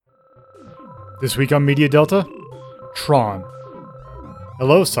This week on Media Delta, Tron.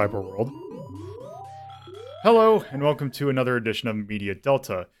 Hello, Cyberworld. Hello, and welcome to another edition of Media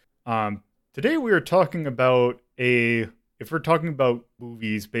Delta. Today we are talking about if we're talking about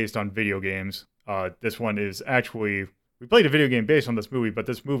movies based on video games, this one is actually, we played a video game based on this movie, but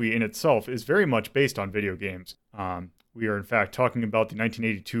this movie in itself is very much based on video games. We are in fact talking about the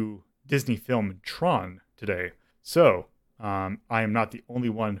 1982 Disney film Tron today. So, I am not the only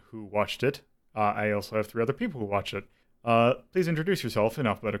one who watched it. I also have three other people who watched it. Please introduce yourself in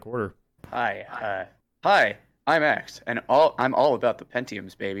alphabetical order. Hi, I'm X, and I'm all about the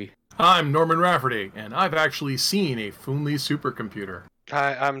Pentiums, baby. I'm Norman Rafferty, and I've actually seen a Foonly supercomputer.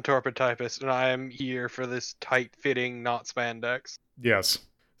 Hi, I'm Torpid Typist, and I am here for this tight-fitting, not spandex. Yes.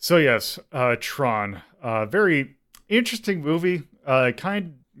 So yes, Tron. Very interesting movie. Kind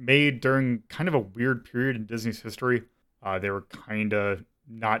of made during kind of a weird period in Disney's history. They were kind of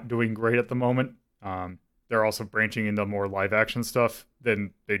not doing great at the moment. They're also branching into more live action stuff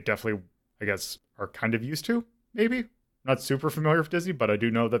than they definitely, I guess, are kind of used to, maybe. Not super familiar with Disney, but I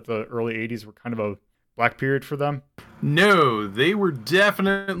do know that the early 80s were kind of a black period for them. No, they were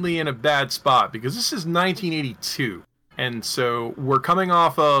definitely in a bad spot because this is 1982. And so we're coming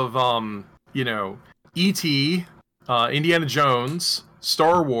off of, E.T., Indiana Jones,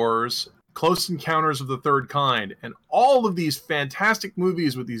 Star Wars, Close Encounters of the Third Kind, and all of these fantastic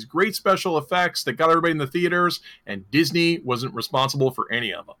movies with these great special effects that got everybody in the theaters, and Disney wasn't responsible for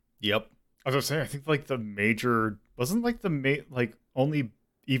any of them. Yep. I was gonna say, I think only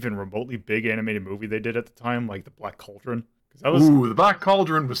even remotely big animated movie they did at the time, like the Black Cauldron. The Black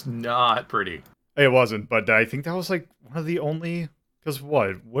Cauldron was not pretty. It wasn't, but I think that was like one of the only. Because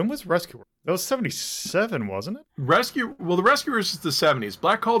when was Rescuer? That was 77, wasn't it? The Rescuers is the 70s.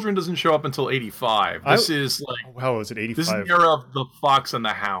 Black Cauldron doesn't show up until 85. This is like... Wow, was it 85? This is the era of The Fox and the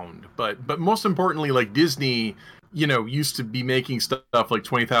Hound. But most importantly, like Disney, used to be making stuff like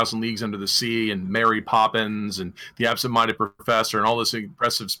 20,000 Leagues Under the Sea and Mary Poppins and The Absent-Minded Professor and all this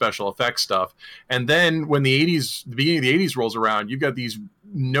impressive special effects stuff. And then when the beginning of the 80s rolls around, you've got these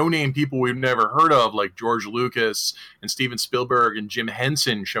no-name people we've never heard of, like George Lucas and Steven Spielberg and Jim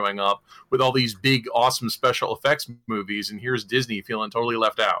Henson showing up with all these big, awesome special effects movies, and here's Disney feeling totally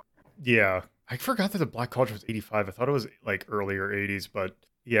left out. Yeah. I forgot that the Black Cauldron was 85. I thought it was like earlier 80s, but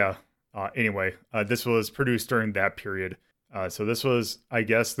yeah. Anyway, this was produced during that period. So this was, I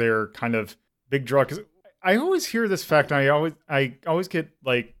guess, their kind of big draw. Because I always hear this fact, and I always get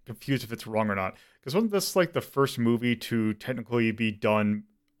like confused if it's wrong or not. Because wasn't this like the first movie to technically be done,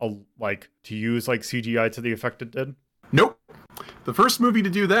 to use like CGI to the effect it did? Nope. The first movie to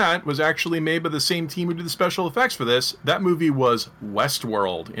do that was actually made by the same team who did the special effects for this. That movie was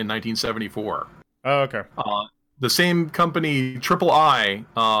Westworld in 1974. Oh, okay. The same company, Triple I,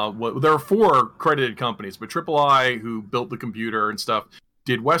 there are four credited companies, but Triple I, who built the computer and stuff,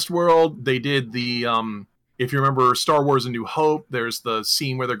 did Westworld. They did the, if you remember Star Wars A New Hope, there's the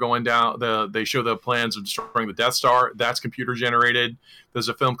scene where they're going down, they show the plans of destroying the Death Star. That's computer generated. There's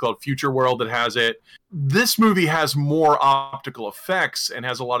a film called Future World that has it. This movie has more optical effects and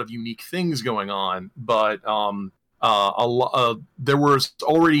has a lot of unique things going on, but there was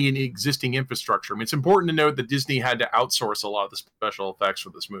already an existing infrastructure. I mean, it's important to note that Disney had to outsource a lot of the special effects for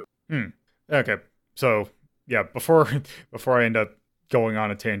this movie. Okay, so yeah, before I end up going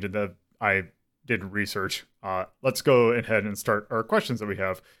on a tangent that I did research, let's go ahead and start our questions that we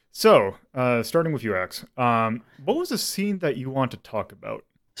have. So, starting with you, X, what was the scene that you want to talk about?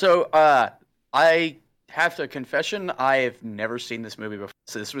 So, I have to confession, I have never seen this movie before,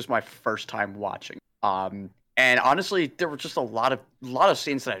 so this was my first time watching. And honestly, there were just a lot of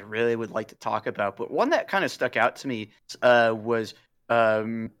scenes that I really would like to talk about. But one that kind of stuck out to me was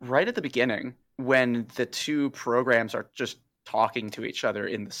right at the beginning when the two programs are just talking to each other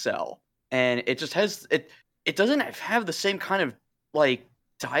in the cell, and it just has it doesn't have the same kind of like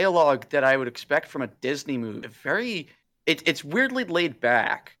dialogue that I would expect from a Disney movie. It's weirdly laid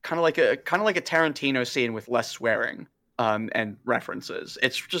back, kind of like a Tarantino scene with less swearing. And references.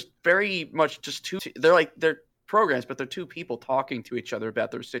 It's just very much just they're programs, but they're two people talking to each other about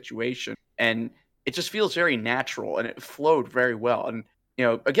their situation, and it just feels very natural, and it flowed very well. And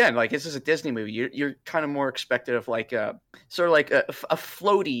again, like this is a Disney movie, you're kind of more expected of like a sort of like a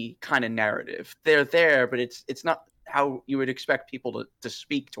floaty kind of narrative. They're there, but it's not how you would expect people to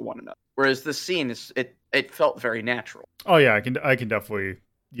speak to one another. Whereas the scene it felt very natural. Oh yeah, I can definitely,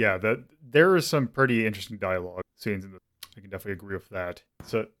 yeah, that there is some pretty interesting dialogue scenes in this. can definitely agree with that.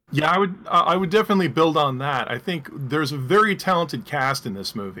 So Yeah, I would definitely build on that. I think there's a very talented cast in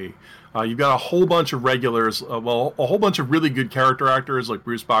this movie. You've got a whole bunch of regulars, a whole bunch of really good character actors like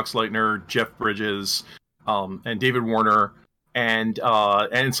Bruce Boxleitner, Jeff Bridges, and David Warner, and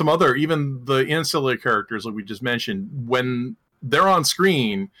some other, even the ancillary characters like we just mentioned. When they're on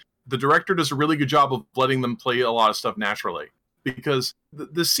screen, the director does a really good job of letting them play a lot of stuff naturally. Because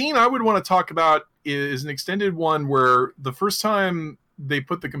the scene I would want to talk about is an extended one where the first time they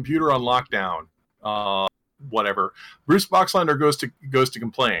put the computer on lockdown, Bruce Boxleitner goes to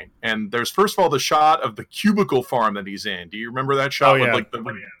complain, and there's first of all the shot of the cubicle farm that he's in. Do you remember that shot with like the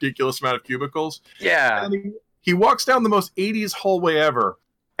ridiculous amount of cubicles? Yeah. And he walks down the most 80s hallway ever,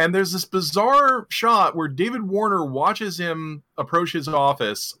 and there's this bizarre shot where David Warner watches him approach his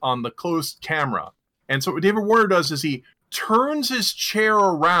office on the closed camera. And so what David Warner does is he turns his chair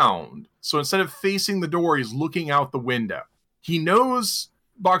around. So instead of facing the door, he's looking out the window. He knows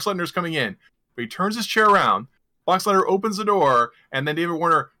Boxleitner's coming in, but he turns his chair around. Boxleitner opens the door, and then David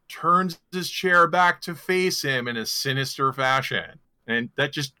Warner turns his chair back to face him in a sinister fashion. And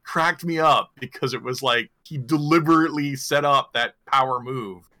that just cracked me up because it was like he deliberately set up that power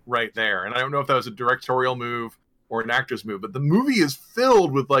move right there. And I don't know if that was a directorial move or an actor's move, but the movie is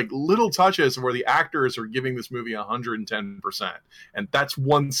filled with like little touches where the actors are giving this movie 110%. And that's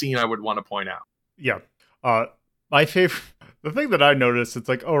one scene I would want to point out. Yeah. My favorite, the thing that I noticed, it's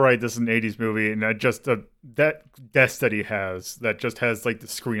like, oh, right, this is an 80s movie, and that desk that he has, that just has like the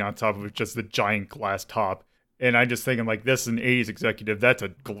screen on top of it, just the giant glass top. And I'm just thinking, like, this is an 80s executive. That's a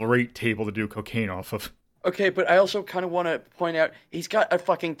great table to do cocaine off of. Okay, but I also kind of want to point out he's got a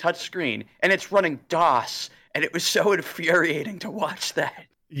fucking touchscreen, and it's running DOS, and it was so infuriating to watch that.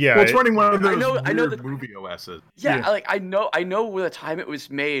 Yeah, well, it's running one of those I know weird movie OSs. Yeah, like I know the time it was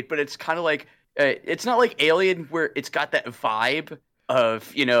made, but it's kind of like it's not like Alien where it's got that vibe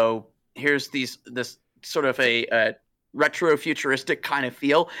of, you know, here's this sort of a retro futuristic kind of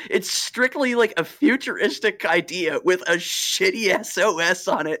feel. It's strictly like a futuristic idea with a shitty SOS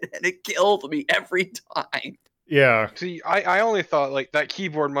on it, and it killed me every time. Yeah. See, I only thought like that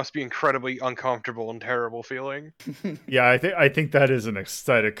keyboard must be incredibly uncomfortable and terrible feeling. Yeah, I think that is an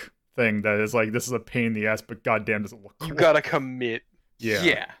aesthetic thing that is like, this is a pain in the ass, but goddamn does it look cool. You gotta commit.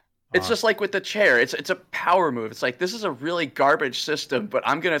 Yeah. It's just like with the chair. It's a power move. It's like, this is a really garbage system, but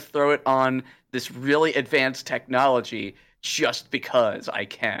I'm gonna throw it on this really advanced technology just because I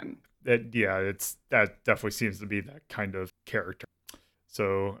can. That definitely seems to be that kind of character.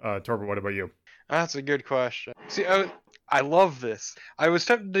 So, Torben, what about you? That's a good question. See, I love this. I was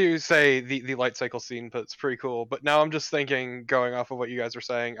tempted to say the light cycle scene, but it's pretty cool. But now I'm just thinking, going off of what you guys are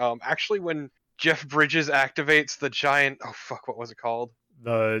saying, actually when Jeff Bridges activates the giant, what was it called?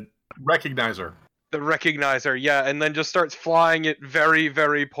 The Recognizer. The Recognizer, yeah, and then just starts flying it very,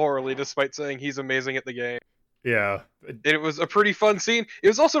 very poorly, despite saying he's amazing at the game. Yeah. It was a pretty fun scene. It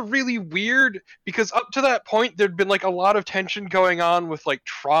was also really weird because up to that point there'd been like a lot of tension going on with like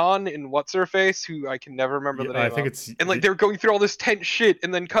Tron and What's-Her-Face, who I can never remember the name I think of. it's... And like they were going through all this tense shit,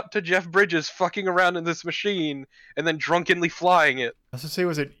 and then cut to Jeff Bridges fucking around in this machine and then drunkenly flying it. I was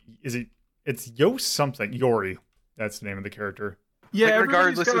gonna say, it's Yost something. Yori. That's the name of the character. Yeah, like,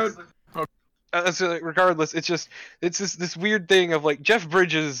 regardless, it's just this weird thing of like Jeff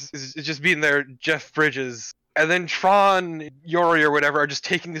Bridges is just being there, Jeff Bridges, and then Tron, Yori, or whatever are just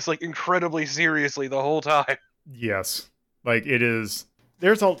taking this like incredibly seriously the whole time. Yes, like it is.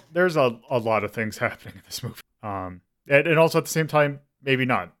 There's a lot of things happening in this movie. And also at the same time, maybe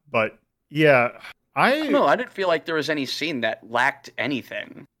not. But yeah, I don't know. I didn't feel like there was any scene that lacked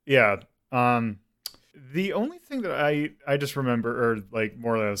anything. Yeah. The only thing that I just remember, or like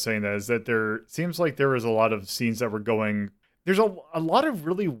more than I was saying that, is that there seems like there was a lot of scenes that were going. There's a lot of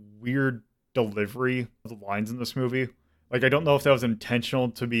really weird delivery of the lines in this movie. Like, I don't know if that was intentional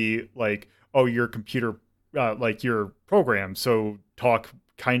to be like, oh, your computer, like your program, so talk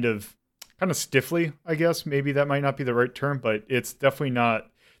kind of stiffly. I guess maybe that might not be the right term, but it's definitely not.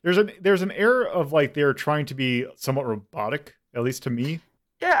 There's an air of like they're trying to be somewhat robotic, at least to me.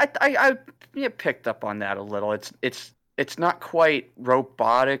 Yeah, I picked up on that a little. It's not quite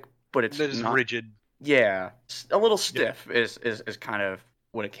robotic, but it's not rigid. Yeah, a little stiff is kind of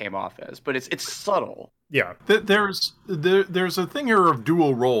what it came off as, but it's subtle. Yeah, there's a thing here of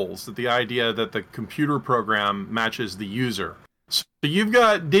dual roles. That the idea that the computer program matches the user. So you've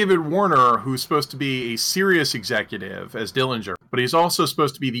got David Warner, who's supposed to be a serious executive as Dillinger, but he's also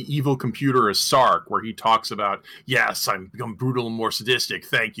supposed to be the evil computer as Sark, where he talks about, yes, I'm become brutal and more sadistic.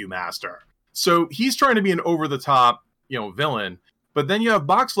 Thank you, master. So he's trying to be an over-the-top, villain. But then you have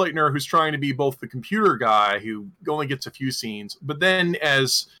Boxleitner, who's trying to be both the computer guy who only gets a few scenes, but then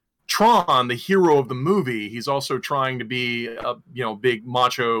as Tron, the hero of the movie, he's also trying to be a big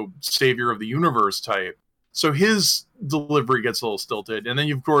macho savior of the universe type. So his delivery gets a little stilted. And then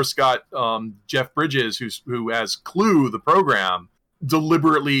you've of course got Jeff Bridges, who as Clue, the program,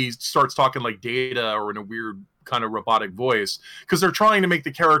 deliberately starts talking like Data or in a weird kind of robotic voice because they're trying to make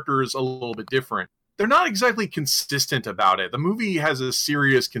the characters a little bit different. They're not exactly consistent about it. The movie has a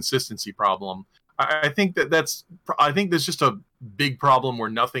serious consistency problem. I think there's just a big problem where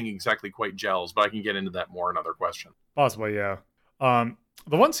nothing exactly quite gels, but I can get into that more in another question. Possibly, yeah.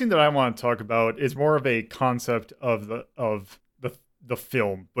 The one scene that I want to talk about is more of a concept of the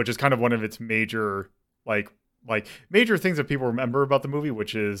film, which is kind of one of its major major things that people remember about the movie,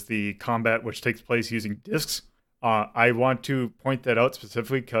 which is the combat which takes place using discs. I want to point that out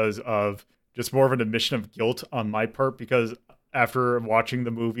specifically because of just more of an admission of guilt on my part, because after watching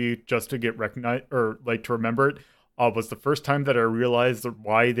the movie just to get recognized or to remember it, was the first time that I realized that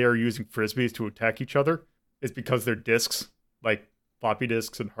why they're using frisbees to attack each other is because they're discs, like floppy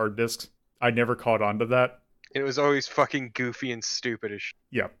disks and hard disks. I never caught on to that. It was always fucking goofy and stupid as shit.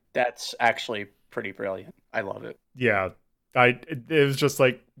 Yeah. That's actually pretty brilliant. I love it. Yeah. It was just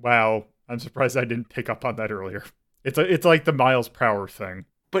like, wow, I'm surprised I didn't pick up on that earlier. It's like the Miles Prower thing.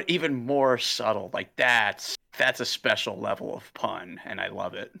 But even more subtle. Like that's a special level of pun, and I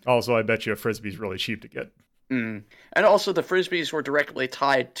love it. Also, I bet you a frisbee's really cheap to get. And also the frisbees were directly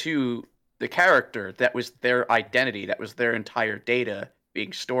tied to the character. That was their identity. That was their entire data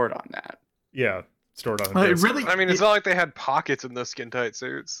being stored on that. Yeah, stored on a disc. It's not like they had pockets in those skin tight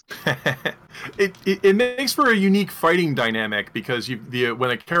suits. It makes for a unique fighting dynamic because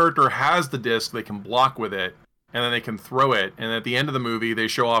when a character has the disc, they can block with it, and then they can throw it. And at the end of the movie, they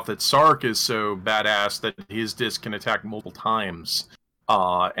show off that Sark is so badass that his disc can attack multiple times,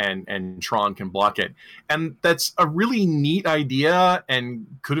 and Tron can block it. And that's a really neat idea and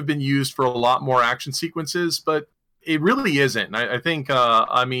could have been used for a lot more action sequences, but it really isn't. And I think,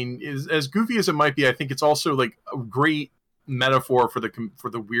 as goofy as it might be, I think it's also like a great metaphor for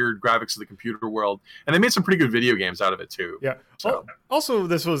the weird graphics of the computer world. And they made some pretty good video games out of it too. Yeah. So. Also,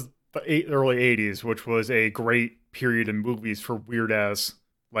 this was the early 80s, which was a great period in movies for weird-ass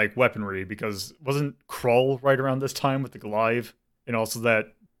weaponry, because wasn't Krull right around this time with the Goliath, and also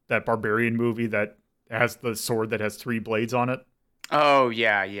that barbarian movie that has the sword that has 3 blades on it? Oh,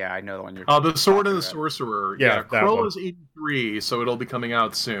 yeah, I know the one you're The Sword and the about. Sorcerer. Yeah, Krull is 83, so it'll be coming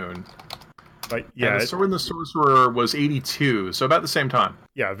out soon. But yeah, and the Sword and the Sorcerer was 82, so about the same time.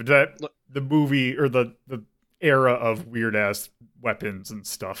 Yeah, but the movie, or the era of weird-ass weapons and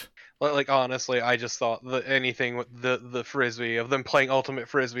stuff. Honestly, I just thought that anything with the frisbee, of them playing ultimate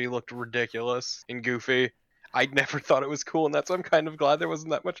frisbee, looked ridiculous and goofy. I never thought it was cool, and I'm kind of glad there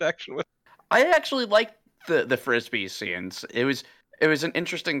wasn't that much action with it. I actually liked the frisbee scenes. It was an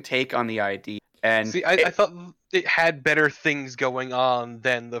interesting take on the idea. And see, I thought it had better things going on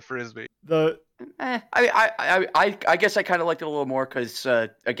than the frisbee. I guess I kind of liked it a little more because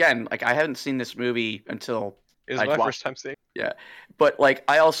again, I haven't seen this movie until it was my first time seeing. Yeah, but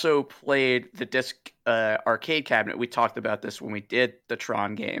I also played the disc arcade cabinet. We talked about this when we did the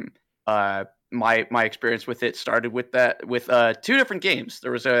Tron game. My experience with it started with 2 different games.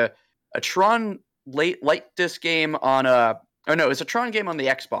 There was a Tron light disc game on it was a Tron game on the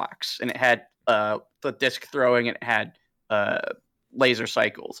Xbox, and it had the disc throwing, and it had laser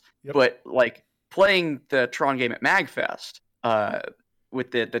cycles. Yep. But playing the Tron game at MagFest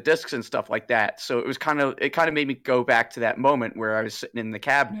with the discs and stuff like that, so it kind of made me go back to that moment where I was sitting in the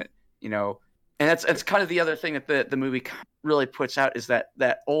cabinet, And that's kind of the other thing that the movie really puts out, is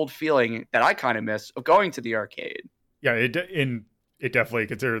that old feeling that I kind of miss of going to the arcade. Yeah, it definitely,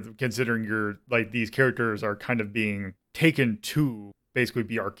 considering your these characters are kind of being taken to basically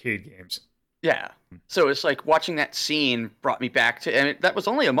be arcade games. Yeah. So it's watching that scene brought me back to, and that was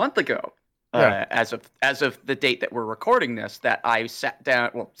only a month ago. Yeah. As of the date that we're recording this, that I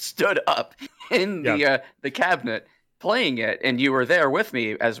stood up in the cabinet playing it, and you were there with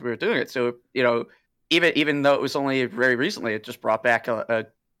me as we were doing it. So even though it was only very recently, it just brought back a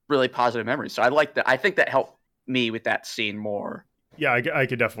really positive memory. So I like that. I think that helped me with that scene more. Yeah, I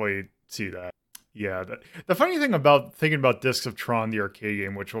could definitely see that. Yeah, the funny thing about thinking about Discs of Tron, the arcade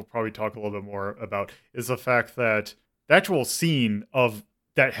game, which we'll probably talk a little bit more about, is the fact that the actual scene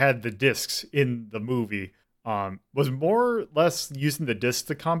that had the discs in the movie was more or less using the discs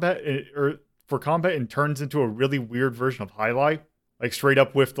to combat, or for combat, and turns into a really weird version of Highlight, straight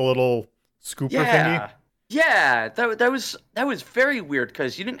up with the little scooper thingy. Yeah, that was very weird,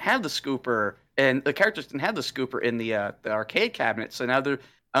 because you didn't have the scooper and the characters didn't have the scooper in the arcade cabinet. So now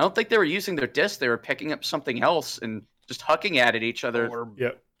I don't think they were using their disc. They were picking up something else and just hucking at it each other.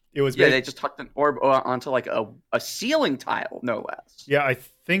 Yeah, it was. They just hucked an orb onto like a ceiling tile, no less. Yeah,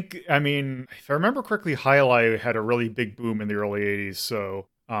 I mean, if I remember correctly, Highlight had a really big boom in the early '80s. So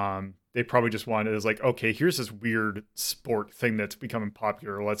they probably just wanted, it was like, okay, here's this weird sport thing that's becoming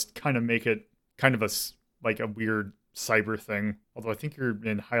popular. Let's kind of make it kind of a weird cyber thing. Although I think you're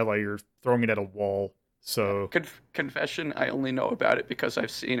in Highlight, you're throwing it at a wall. So Confession, I only know about it because I've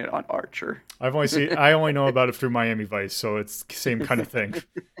seen it on Archer. I only know about it through Miami Vice, so it's the same kind of thing.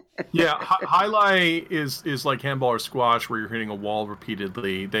 Yeah, highlight is like handball or squash, where you're hitting a wall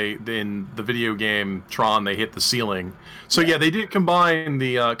repeatedly. They in the video game Tron, they hit the ceiling. So yeah, they did combine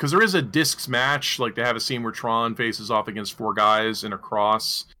the because there is a discs match. Like they have a scene where Tron faces off against 4 guys in a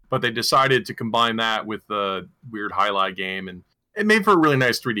cross, but they decided to combine that with the weird highlight game, and it made for a really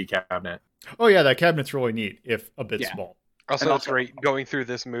nice 3D cabinet. Oh yeah, that cabinet's really neat, if a bit small. Also, it's great going through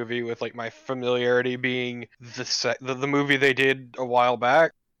this movie with like my familiarity being the movie they did a while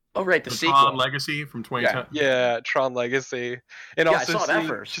back. Oh right, the sequel, Tron Legacy from 2010. Yeah, Tron Legacy, and I also saw that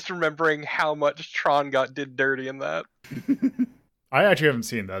first. just remembering how much Tron did dirty in that. I actually haven't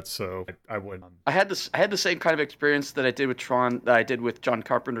seen that, so I wouldn't. I had the same kind of experience that I did with Tron, that I did with John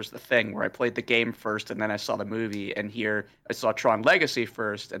Carpenter's The Thing, where I played the game first and then I saw the movie, and here I saw Tron Legacy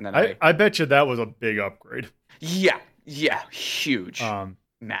first and then I bet you that was a big upgrade. Yeah, huge,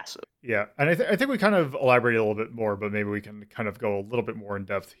 massive. Yeah, and I think we kind of elaborated a little bit more, but maybe we can kind of go a little bit more in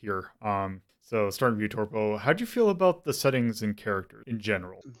depth here. So starting with you, Torpo, how'd you feel about the settings and characters in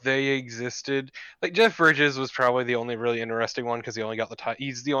general? They existed. Like Jeff Bridges was probably the only really interesting one because he only got the time.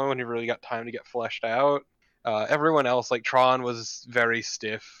 He's the only one who really got time to get fleshed out. Everyone else, like Tron, was very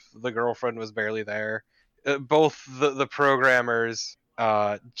stiff. The girlfriend was barely there. Both the programmers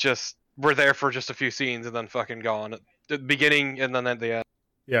just were there for just a few scenes and then fucking gone at the beginning and then at the end.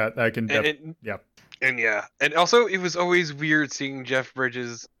 Yeah, I can. Yeah. And also it was always weird seeing Jeff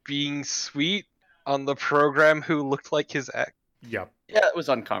Bridges being sweet on the program who looked like his ex. Yeah. Yeah, it was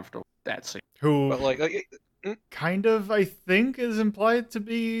uncomfortable, that scene. Who but like kind of, I think, is implied to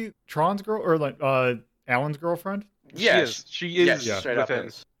be Tron's girl or like Alan's girlfriend. Yes, she is. Yes, straight up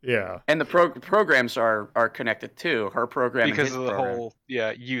is. Yeah. And the programs are connected too. Her program because and his of the program. whole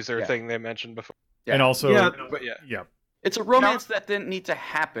user thing they mentioned before. Yeah. And also, Yeah. It's a romance that didn't need to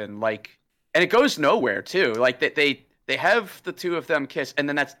happen. Like, and it goes nowhere too. Like they have the two of them kiss, and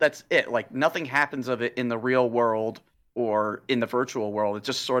then that's it. Like nothing happens of it in the real world or in the virtual world. It's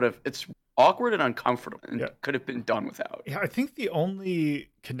just sort of it's awkward and uncomfortable, and could have been done without. Yeah, I think the only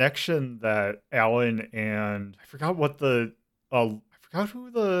connection that Alan and I forgot who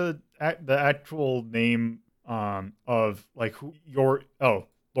the actual name of like who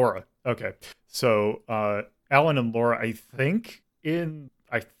Laura. Okay, so Alan and Laura, I think in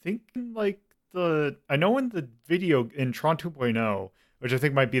like I know in the video in Tron 2.0, which I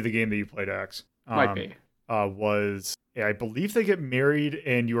think might be the game that you played, Axe. Might be. I believe they get married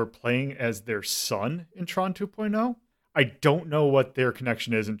and you are playing as their son in Tron 2.0. I don't know what their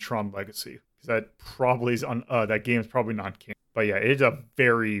connection is in Tron Legacy, because that probably is on that game is probably not canon. But yeah, it is a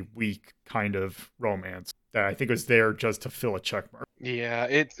very weak kind of romance that I think was there just to fill a check mark. Yeah,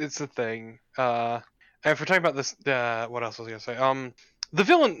 it's a thing. And if we're talking about this, what else was I gonna say? The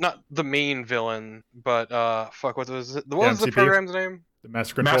villain, not the main villain, but what was it? What was the program's name? The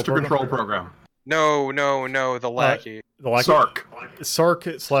Master Control Program. No, the lackey. The lackey. Sark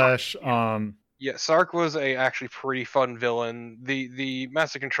slash Yeah, Sark was a actually pretty fun villain. The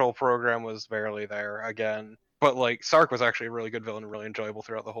Master Control Program was barely there again. But like Sark was actually a really good villain, really enjoyable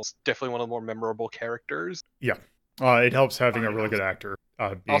throughout the whole. Definitely one of the more memorable characters. Yeah, it helps having a really good actor.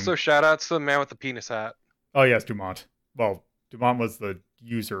 Also, shout outs to the man with the penis hat. Oh yes, Dumont. Well, Dumont was the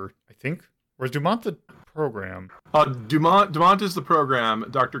user, I think. Or is Dumont the program? Dumont is the program.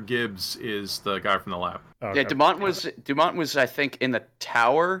 Dr. Gibbs is the guy from the lab. Okay. Yeah, Dumont was I think in the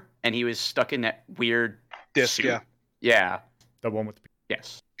tower, and he was stuck in that weird disc. suit. Yeah. The one with.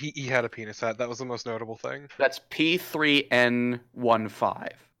 Yes. He had a penis hat. That was the most notable thing. That's P3N15.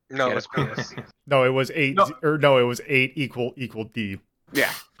 No, it was penis. No, it was 8. No. Or no, it was 8 equal D.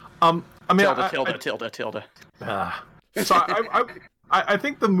 Yeah. I mean, tilde. So I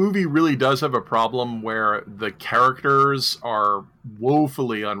think the movie really does have a problem where the characters are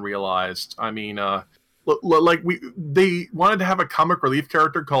woefully unrealized. I mean, they wanted to have a comic relief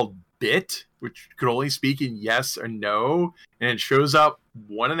character called Bit, which could only speak in yes or no, and it shows up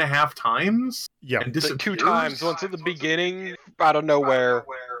 1.5 times. Yeah, and like 2 times. Once at the beginning, out of nowhere,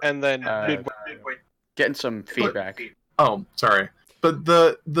 and then midway. Getting some feedback. Oh, sorry. But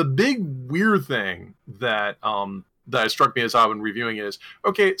the big weird thing that that struck me as odd when reviewing it is,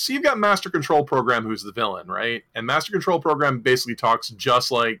 okay, so you've got Master Control Program, who's the villain, right? And Master Control Program basically talks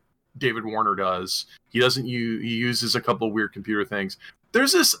just like David Warner does. He uses a couple of weird computer things.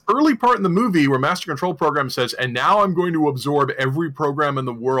 There's this early part in the movie where Master Control Program says, and now I'm going to absorb every program in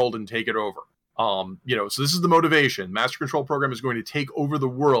the world and take it over. So this is the motivation. Master Control Program is going to take over the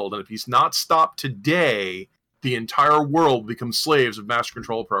world, and if he's not stopped today, the entire world becomes slaves of Master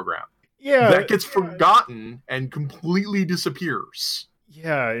Control Program. Yeah, that gets forgotten and completely disappears.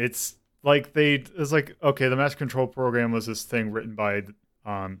 Yeah, it's like okay, the Master Control Program was this thing written by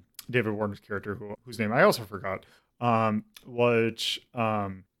David Warner's character, whose name I also forgot. It's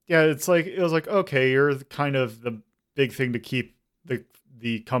like, it was like, okay, you're kind of the big thing to keep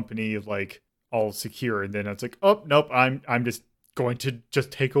the company like all secure, and then it's like, oh nope, I'm just going to just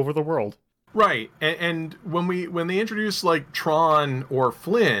take over the world. Right, and when they introduce like Tron or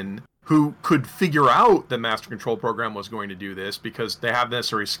Flynn, who could figure out that Master Control Program was going to do this because they have the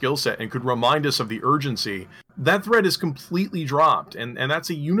necessary skill set and could remind us of the urgency, that thread is completely dropped. And that's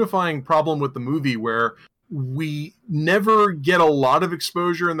a unifying problem with the movie, where we never get a lot of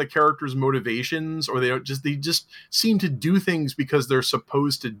exposure in the characters' motivations, or they just seem to do things because they're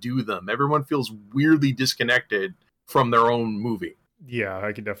supposed to do them. Everyone feels weirdly disconnected from their own movie. Yeah,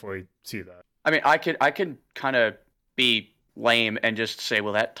 I can definitely see that. I mean, I could kind of be lame and just say,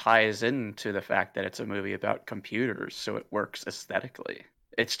 well, that ties into the fact that it's a movie about computers, so it works aesthetically.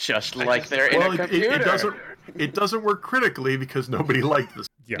 It's just like they're in a computer. It doesn't work critically because nobody liked this.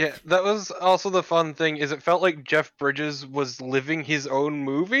 Yeah, that was also the fun thing, is it felt like Jeff Bridges was living his own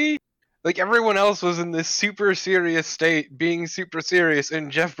movie. Like, everyone else was in this super serious state, being super serious,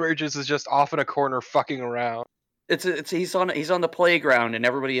 and Jeff Bridges is just off in a corner fucking around. He's on the playground, and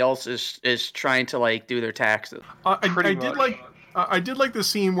everybody else is trying to like do their taxes. I did like the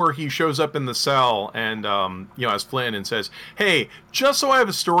scene where he shows up in the cell and as Flynn, and says, "Hey, just so I have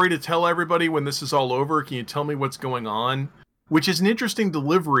a story to tell everybody when this is all over, can you tell me what's going on?" Which is an interesting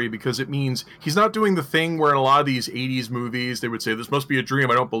delivery, because it means he's not doing the thing where in a lot of these 80s movies they would say, "This must be a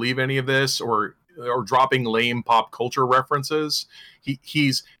dream, I don't believe any of this," or dropping lame pop culture references.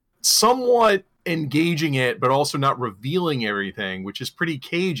 He's somewhat engaging it, but also not revealing everything, which is pretty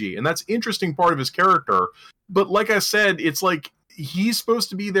cagey, and that's interesting part of his character. But like I said, it's like he's supposed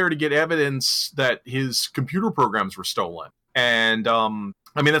to be there to get evidence that his computer programs were stolen, and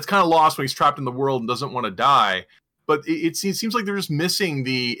that's kind of lost when he's trapped in the world and doesn't want to die. But it seems like they're just missing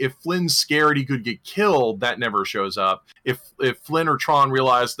if Flynn's scared he could get killed, that never shows up. If Flynn or Tron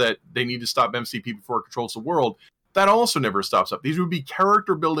realize that they need to stop MCP before it controls the world, that also never stops up. These would be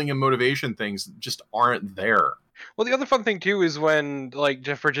character building and motivation things that just aren't there. Well, the other fun thing too is when like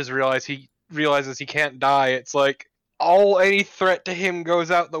Jeff Bridges realizes he can't die. It's like any threat to him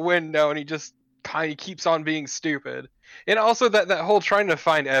goes out the window, and he just kind of keeps on being stupid. And also that whole trying to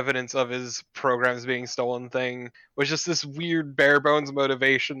find evidence of his programs being stolen thing was just this weird bare bones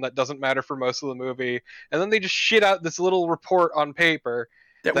motivation that doesn't matter for most of the movie. And then they just shit out this little report on paper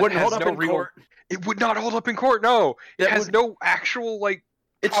that wouldn't hold up in court. It would not hold up in court. No, it has no actual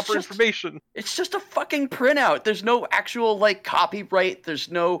proper information. It's just a fucking printout. There's no actual copyright.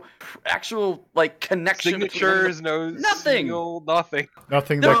 There's no actual connection. Signatures, nothing. Seal, nothing.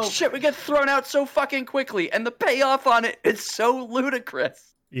 Nothing. Shit, we get thrown out so fucking quickly, and the payoff on it is so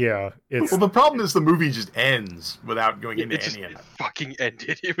ludicrous. Yeah, well, the problem is the movie just ends without going into any of it. Fucking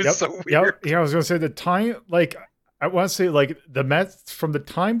ended. It was so weird. Yeah, I was gonna say the time I want to say from the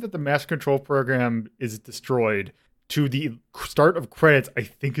time that the Master Control Program is destroyed to the start of credits, I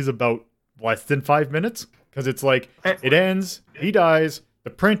think is about less than 5 minutes, because it's like it ends, he dies,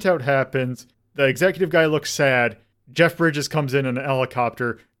 the printout happens, the executive guy looks sad, Jeff Bridges comes in a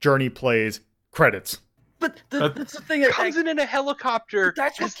helicopter, Journey plays, credits. But that's the thing. Comes in a helicopter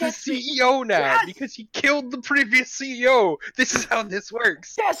as the CEO now, yes! because he killed the previous CEO. This is how this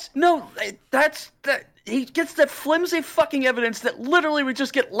works. Yes, no, he gets that flimsy fucking evidence that literally would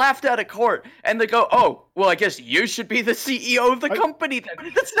just get laughed out of court, and they go, "Oh, well, I guess you should be the CEO of the company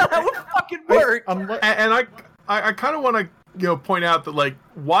then." That's not how it fucking works. I kind of want to point out that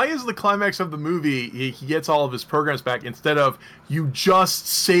why is the climax of the movie he gets all of his programs back, instead of you just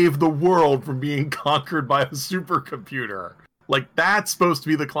save the world from being conquered by a supercomputer? That's supposed to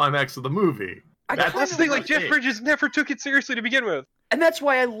be the climax of the movie. That's the thing. Jeff Bridges never took it seriously to begin with. And that's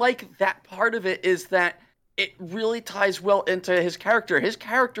why I like that part of it, is that it really ties well into his character. His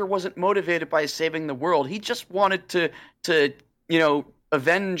character wasn't motivated by saving the world. He just wanted to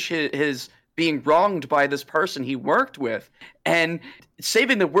avenge his being wronged by this person he worked with. And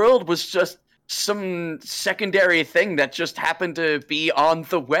saving the world was just some secondary thing that just happened to be on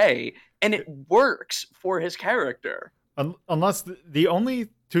the way, and it works for his character. Unless the only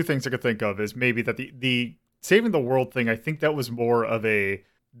two things I could think of is maybe that the saving the world thing, I think that was more of a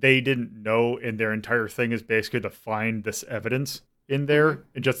they didn't know, and their entire thing is basically to find this evidence in there,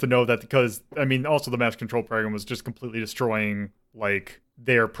 and just to know that, because I mean, also the mass control program was just completely destroying like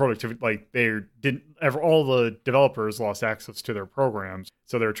their productivity. Like they didn't ever, all the developers lost access to their programs,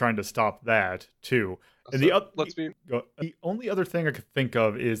 so they're trying to stop that too. And the only other thing I could think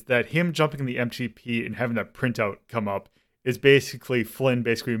of is that him jumping in the MTP and having that printout come up is basically Flynn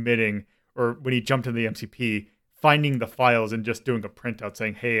basically admitting, or when he jumped in the MTP, finding the files and just doing a printout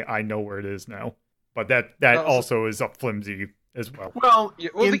saying, "Hey, I know where it is now." But that also is up flimsy as well. Well,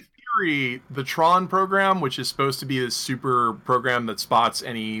 in theory, the Tron program, which is supposed to be this super program that spots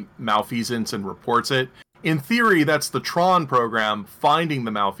any malfeasance and reports it, in theory, that's the Tron program finding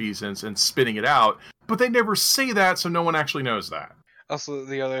the malfeasance and spitting it out. But they never say that, so no one actually knows that. Also,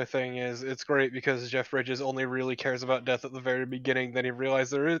 the other thing is, it's great because Jeff Bridges only really cares about death at the very beginning. Then he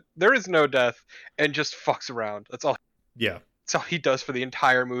realized there is no death, and just fucks around. That's all. Yeah. That's all he does for the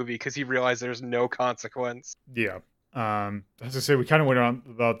entire movie, because he realized there's no consequence. Yeah. As I say, we kind of went on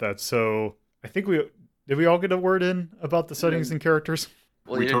about that. So I think did we all get a word in about the settings and characters?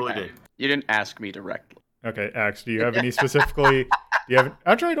 Well, we totally did. You didn't ask me directly. Okay, Axe, do you have any specifically?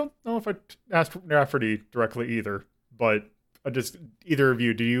 Actually, I don't know if I asked Rafferty directly either, but just either of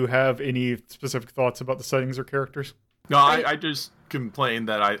you, do you have any specific thoughts about the settings or characters? No, I just complained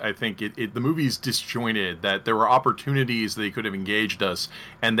that I think the movie's disjointed, that there were opportunities they could have engaged us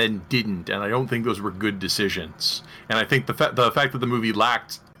and then didn't, and I don't think those were good decisions. And I think the fact that the movie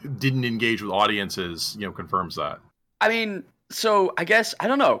didn't engage with audiences, confirms that. I mean, so I guess, I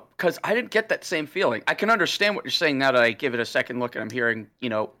don't know, because I didn't get that same feeling. I can understand what you're saying now that I give it a second look and I'm hearing,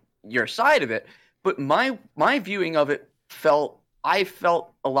 your side of it. But my viewing of it I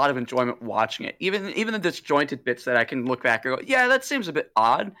felt a lot of enjoyment watching it. Even the disjointed bits that I can look back and go, yeah, that seems a bit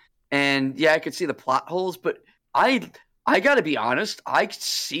odd. And yeah, I could see the plot holes, but I gotta be honest, I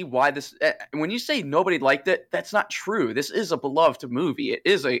see why this. When you say nobody liked it, that's not true. This is a beloved movie. It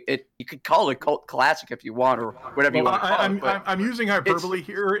is you could call it a cult classic if you want, or whatever you want to call it. I'm using hyperbole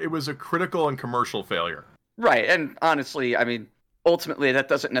here. It was a critical and commercial failure. Right, and honestly, I mean, ultimately, that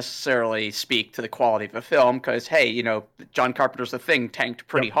doesn't necessarily speak to the quality of the film, because hey, John Carpenter's The Thing tanked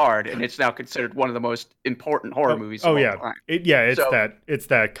pretty hard, and it's now considered one of the most important horror movies. Of all time. It's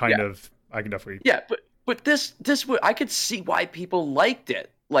that kind of. I can definitely. Yeah, but this I could see why people liked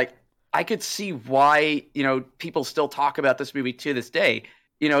it. Like, I could see why people still talk about this movie to this day.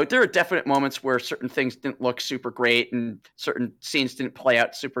 There are definite moments where certain things didn't look super great and certain scenes didn't play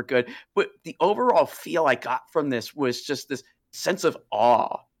out super good. But the overall feel I got from this was just this sense of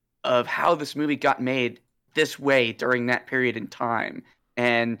awe of how this movie got made this way during that period in time.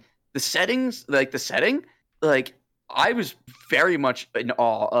 And the settings, I was very much in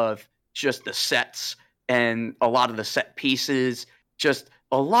awe of just the sets and a lot of the set pieces, just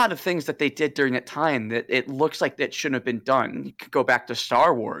a lot of things that they did during that time that it looks like that shouldn't have been done. You could go back to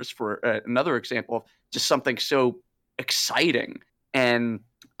Star Wars for another example of just something so exciting. And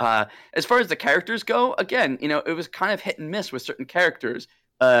as far as the characters go, again, it was kind of hit and miss with certain characters.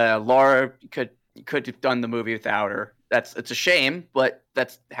 Laura could have done the movie without her. It's a shame, but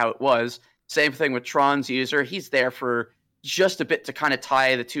that's how it was. Same thing with Tron's user. He's there for just a bit to kind of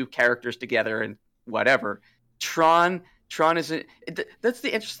tie the two characters together and whatever. Tron isn't. That's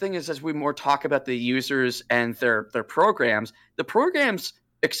the interesting thing is, as we more talk about the users and their programs, the programs,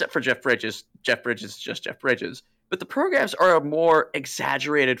 except for Jeff Bridges is just Jeff Bridges. But the programs are a more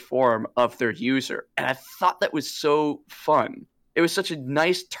exaggerated form of their user. And I thought that was so fun. It was such a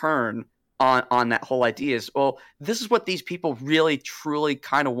nice turn on that whole idea is, well, this is what these people really, truly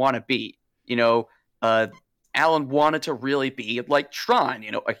kind of want to be. Alan wanted to really be like Tron,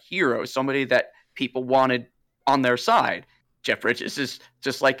 a hero, somebody that people wanted on their side. Jeff Bridges is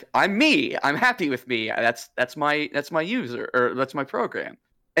just like, I'm me. I'm happy with me. That's my user, or that's my program.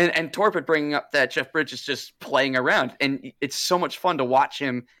 And Torpid bringing up that Jeff Bridges is just playing around, and it's so much fun to watch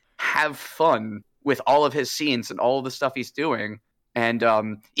him have fun with all of his scenes and all of the stuff he's doing. And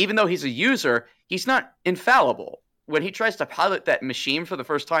even though he's a user, he's not infallible. When he tries to pilot that machine for the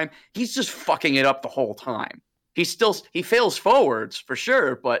first time, he's just fucking it up the whole time. He fails forwards for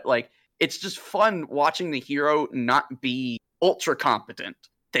sure, but it's just fun watching the hero not be ultra competent.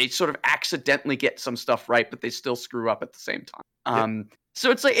 They sort of accidentally get some stuff right, but they still screw up at the same time. So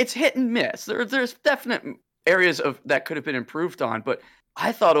it's hit and miss. There's definite areas of that could have been improved on, but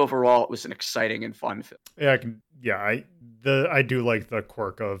I thought overall it was an exciting and fun film. I do like the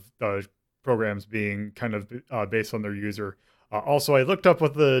quirk of the programs being kind of based on their user. Also, I looked up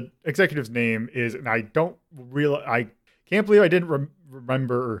what the executive's name is, and I can't believe I didn't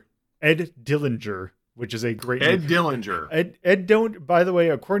remember Ed Dillinger, which is a great Ed name. Dillinger. Ed don't. By the way,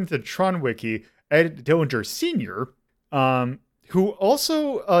 according to Tron Wiki, Ed Dillinger Sr., who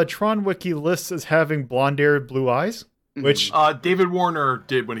also Tron Wiki lists as having blonde hair, blue eyes, which David Warner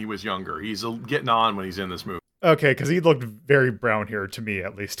did when he was younger. He's getting on when he's in this movie. okay, because he looked very brown hair to me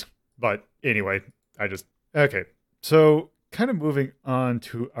at least. But anyway, okay. So kind of moving on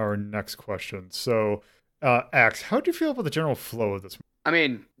to our next question. So, Axe, how do you feel about the general flow of this movie? I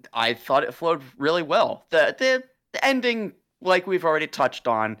mean, I thought it flowed really well. The ending, like we've already touched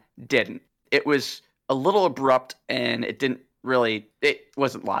on, didn't. It was a little abrupt, and it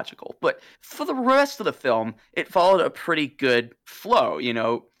wasn't logical. But for the rest of the film, it followed a pretty good flow. You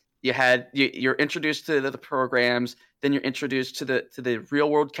know, you're introduced to the programs, then you're introduced to the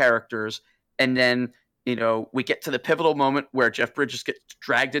real world characters, and then we get to the pivotal moment where Jeff Bridges gets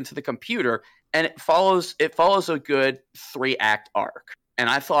dragged into the computer, and it follows a good 3-act arc. And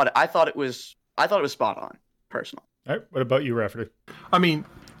I thought it was spot on, personally. All right, what about you, Rafferty? I mean,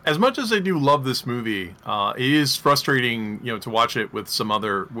 as much as I do love this movie, it is frustrating, to watch it with some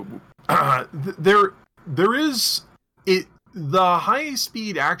other. There is the high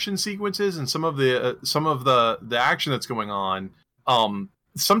speed action sequences and some of the action that's going on.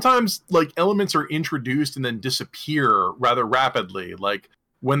 Sometimes like elements are introduced and then disappear rather rapidly. Like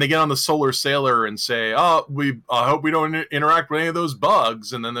when they get on the Solar Sailor and say, "Oh, I hope we don't interact with any of those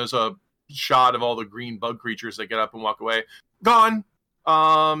bugs," and then there's a shot of all the green bug creatures that get up and walk away, gone.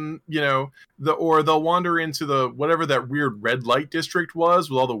 Or they'll wander into the whatever that weird red light district was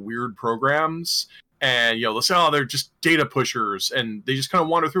with all the weird programs, and they'll say, "Oh, they're just data pushers," and they just kind of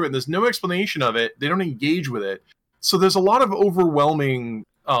wander through it. And there's no explanation of it. They don't engage with it. So there's a lot of overwhelming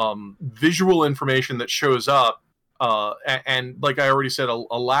visual information that shows up, and like I already said, a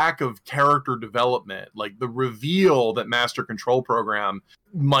lack of character development. Like the reveal that Master Control Program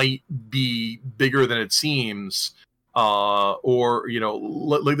might be bigger than it seems, or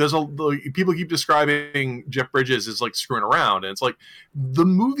like people keep describing Jeff Bridges as like screwing around, and it's like the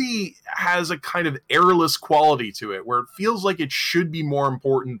movie has a kind of airless quality to it where it feels like it should be more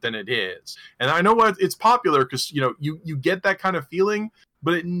important than it is. And I know it's popular because you get that kind of feeling,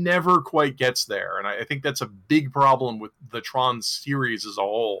 but it never quite gets there. And I think that's a big problem with the Tron series as a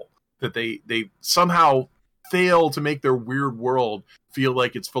whole, that they somehow fail to make their weird world feel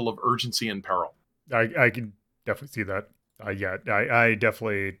like it's full of urgency and peril. I can definitely see that. I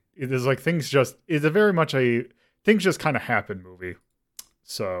definitely, it is like it's a very much a things just kind of happen movie.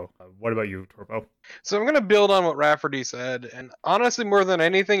 So what about you, Torpo? So I'm going to build on what Rafferty said, and honestly, more than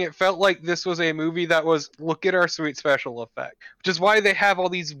anything, it felt like this was a movie that was, look at our sweet special effect, which is why they have all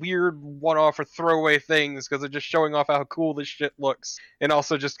these weird one-off or throwaway things, because they're just showing off how cool this shit looks, and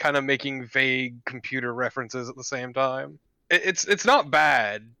also just kind of making vague computer references at the same time. It's not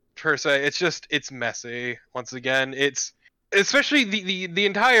bad, per se, it's messy. Once again, it's especially the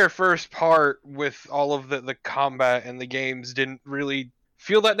entire first part with all of the combat and the games didn't really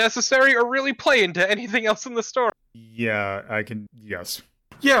feel that necessary or really play into anything else in the story. Yeah, yes.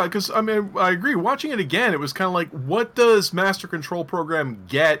 Yeah, because I mean, I agree. Watching it again, it was kind of like, what does Master Control Program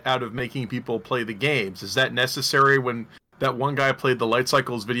get out of making people play the games? Is that necessary when that one guy played the Light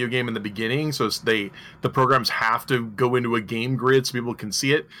Cycles video game in the beginning? So the programs have to go into a game grid so people can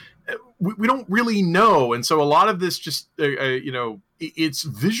see it. We don't really know, and so a lot of this just it's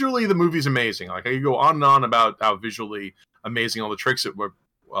visually, the movie's amazing. Like I could go on and on about how visually amazing all the tricks that work,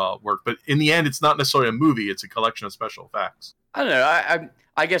 but in the end, it's not necessarily a movie; it's a collection of special effects. I don't know.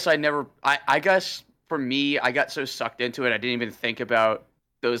 I guess I guess for me, I got so sucked into it, I didn't even think about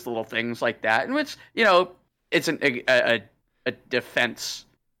those little things like that, and which it's a defense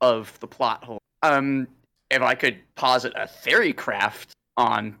of the plot hole. If I could posit a theory craft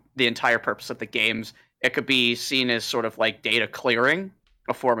on the entire purpose of the games, it could be seen as sort of like data clearing,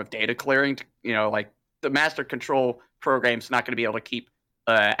 a form of data clearing. Like the Master Control Program's not going to be able to keep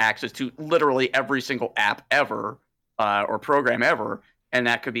access to literally every single app ever or program ever, and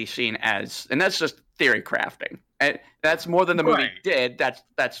that could be seen as, and that's just theory crafting, and that's more than the movie did.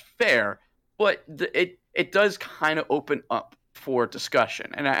 That's fair, but it does kind of open up for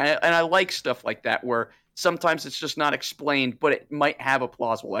discussion, and I like stuff like that where sometimes it's just not explained, but it might have a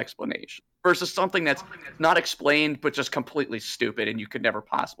plausible explanation. versus something that's not explained but just completely stupid and you could never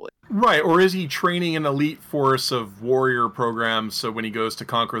possibly. Right, or is he training an elite force of warrior programs so when he goes to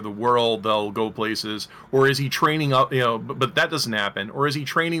conquer the world, they'll go places? Or is he training up, but that doesn't happen. Or is he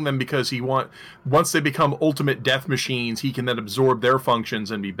training them because once they become ultimate death machines, he can then absorb their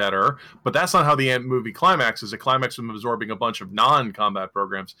functions and be better? But that's not how the movie climaxes. It climaxes with him absorbing a bunch of non-combat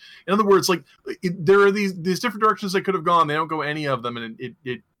programs. In other words, like, there are these different directions they could have gone. They don't go any of them, and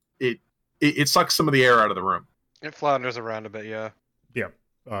it sucks some of the air out of the room. It flounders around a bit, yeah. Yeah.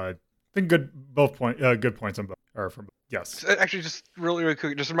 I think good points on both. Or from both. Yes. Actually, just really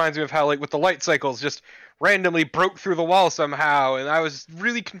quick, it just reminds me of how, like, with the light cycles, just randomly broke through the wall somehow, and I was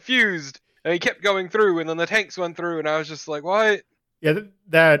really confused. And he kept going through, and then the tanks went through, and I was just like, what? Yeah,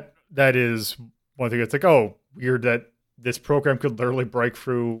 that is one thing. It's like, oh, weird that this program could literally break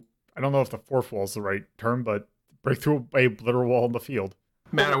through. I don't know if the fourth wall is the right term, but break through a literal wall in the field.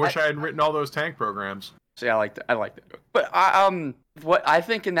 Man, I wish I had written all those tank programs. So yeah, I like that. But what I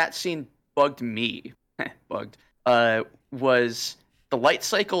think in that scene bugged me, was the light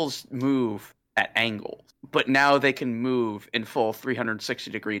cycles move at angles, but now they can move in full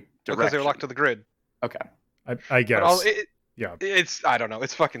 360-degree direction. Because they're locked to the grid. Okay. I guess. Yeah. It's, I don't know,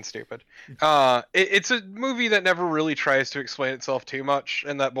 it's fucking stupid. It's a movie that never really tries to explain itself too much,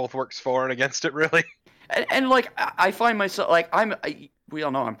 and that both works for and against it, really. And like, I find myself, like, we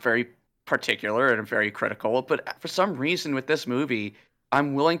all know I'm very particular and I'm very critical, but for some reason with this movie,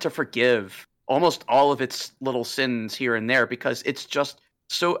 I'm willing to forgive almost all of its little sins here and there because it's just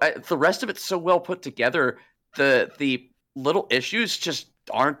so, the rest of it's so well put together. The little issues just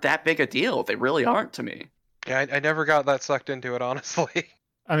aren't that big a deal. They really aren't to me. Yeah, I never got that sucked into it, honestly.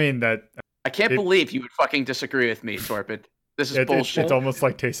 I mean, I can't believe you would fucking disagree with me, Torpid. This is bullshit. It's almost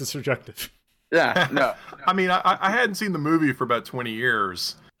like taste is subjective. Yeah, no. I mean, I hadn't seen the movie for about 20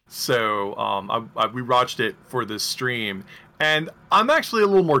 years, so we watched it for this stream, and I'm actually a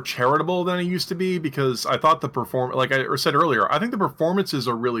little more charitable than I used to be because I thought like I said earlier, I think the performances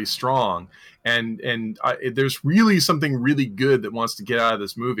are really strong, and there's really something really good that wants to get out of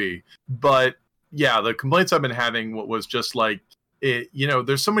this movie. But yeah, the complaints I've been having was just like,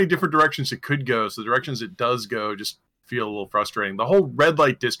 there's so many different directions it could go, so the directions it does go just feel a little frustrating. The whole red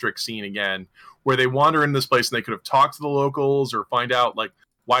light district scene again, where they wander in this place and they could have talked to the locals or find out like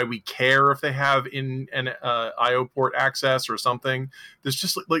why we care if they have in an IO port access or something. There's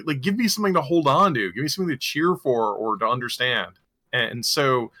just like give me something to hold on to, give me something to cheer for or to understand. And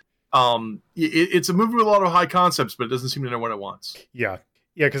so it's a movie with a lot of high concepts, but it doesn't seem to know what it wants. Yeah,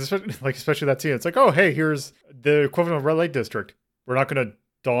 because especially that scene, it's like, oh, hey, here's the equivalent of red light district. We're not going to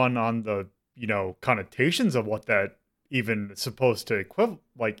dawn on the connotations of what that even supposed to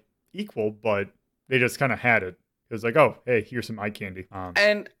equal, but they just kind of had it. It was like, oh, hey, here's some eye candy.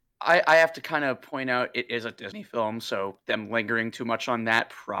 And I have to kind of point out it is a Disney film, so them lingering too much on that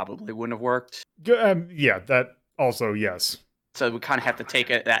probably wouldn't have worked. Yeah, that also, yes. So we kind of have to take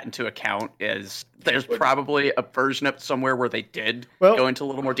that into account. Is there's probably a version up somewhere where they did go into a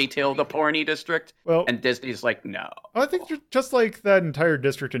little more detail of the Porny district, and Disney's like, no. I think just like that entire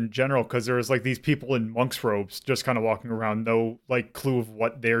district in general, because there was like these people in monk's robes just kind of walking around, no like clue of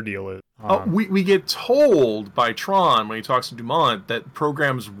what their deal is. We get told by Tron when he talks to Dumont that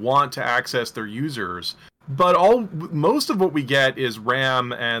programs want to access their users. But most of what we get is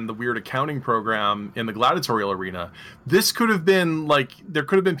RAM and the weird accounting program in the gladiatorial arena. This could have been there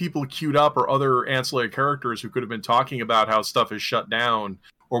could have been people queued up or other ancillary characters who could have been talking about how stuff is shut down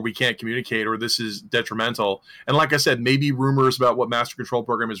or we can't communicate or this is detrimental. And like I said, maybe rumors about what Master Control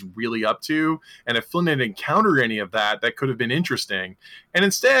Program is really up to. And if Flynn didn't encounter any of that, that could have been interesting. And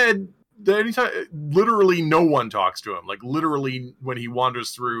instead, anytime, literally no one talks to him. Like literally when he wanders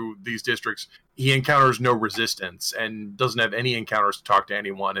through these districts, he encounters no resistance and doesn't have any encounters to talk to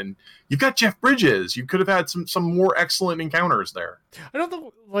anyone. And you've got Jeff Bridges. You could have had some more excellent encounters there. I don't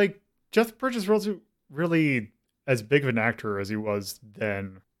think Jeff Bridges wasn't really as big of an actor as he was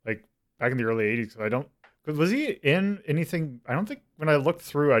then, like back in the early 80s. Was he in anything? I don't think when I looked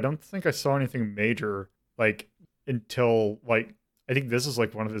through, I don't think I saw anything major until I think this is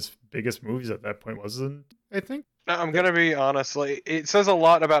one of his biggest movies at that point, wasn't I think? I'm going to be honest. It says a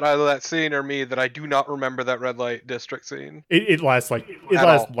lot about either that scene or me that I do not remember that red light district scene. It lasts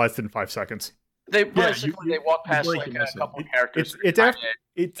less than 5 seconds. They walk past a couple of characters. It's after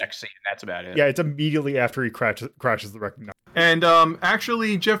next scene. That's about it. Yeah, it's immediately after he crashes the wrecking. And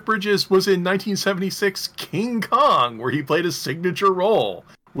actually, Jeff Bridges was in 1976 King Kong, where he played a signature role,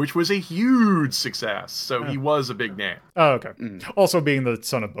 which was a huge success. So he was a big name. Oh, okay. Also, being the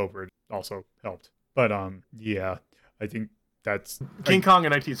son of Beau Bridges also helped. But yeah, I think That's King Kong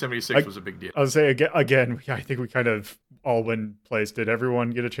in 1976 was a big deal. I would say again, I think we kind of all went in place. Did everyone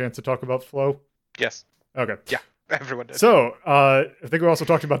get a chance to talk about Flow? Yes. Okay. Yeah, everyone did. So, I think we also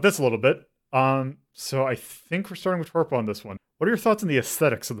talked about this a little bit. So I think we're starting with Torpo on this one. What are your thoughts on the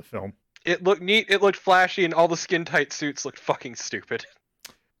aesthetics of the film? It looked neat, it looked flashy, and all the skin-tight suits looked fucking stupid.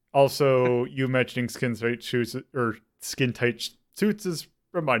 Also, you mentioning skin tight suits is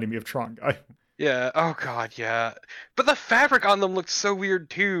reminding me of Tron Guy. Yeah, oh god, yeah. But the fabric on them looked so weird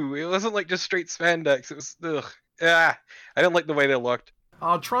too. It wasn't like just straight spandex. It was, ugh. Yeah, I didn't like the way they looked.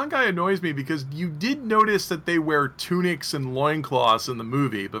 Tron Guy annoys me because you did notice that they wear tunics and loincloths in the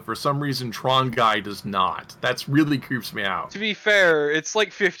movie, but for some reason Tron Guy does not. That's really creeps me out. To be fair, it's like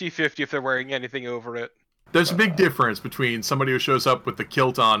 50-50 if they're wearing anything over it. There's a big difference between somebody who shows up with the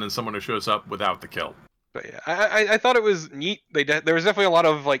kilt on and someone who shows up without the kilt. But yeah, I thought it was neat. There was definitely a lot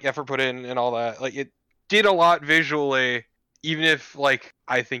of like effort put in and all that. Like it did a lot visually, even if like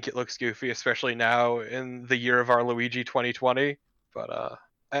I think it looks goofy, especially now in the year of our Luigi 2020. But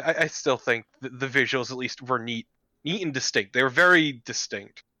I still think the visuals at least were neat and distinct. They were very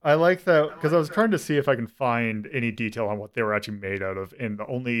distinct. I like that because I was trying to see if I can find any detail on what they were actually made out of. And the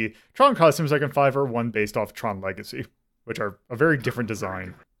only Tron costumes I can find are one based off Tron Legacy, which are a very different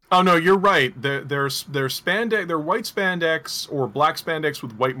design. Oh no, you're right. They're spandex. They're white spandex or black spandex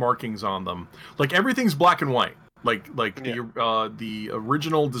with white markings on them. Like everything's black and white. The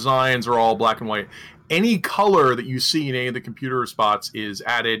original designs are all black and white. Any color that you see in any of the computer spots is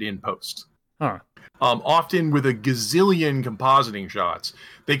added in post. Huh. Often with a gazillion compositing shots.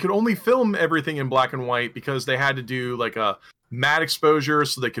 They could only film everything in black and white because they had to do like a matte exposure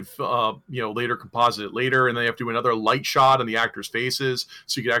so they could later composite it later, and they have to do another light shot on the actors' faces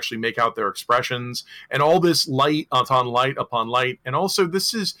so you could actually make out their expressions, and all this light upon light upon light. And also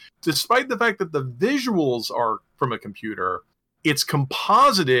this is despite the fact that the visuals are from a computer, it's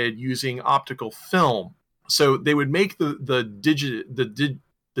composited using optical film. So they would make the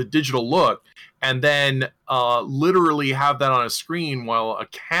digital look and then literally have that on a screen while a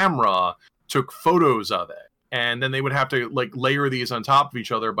camera took photos of it. And then they would have to like layer these on top of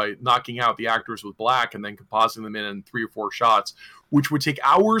each other by knocking out the actors with black and then compositing them in 3 or 4 shots, which would take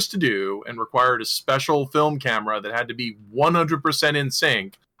hours to do and required a special film camera that had to be 100% in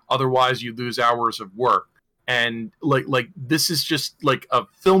sync. Otherwise, you'd lose hours of work. And like this is just like a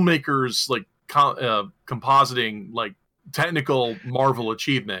filmmaker's like compositing like technical marvel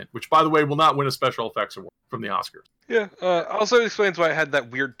achievement, which by the way will not win a special effects award from the Oscars. Yeah, also explains why it had that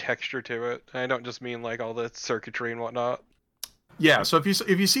weird texture to it. I don't just mean like all the circuitry and whatnot. Yeah, so if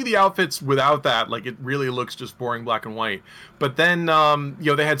you see the outfits without that, like it really looks just boring black and white. But then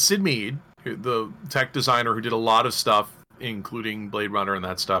they had Sid Mead, the tech designer who did a lot of stuff, including Blade Runner and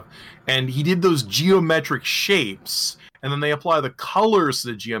that stuff, and he did those geometric shapes. And then they apply the colors to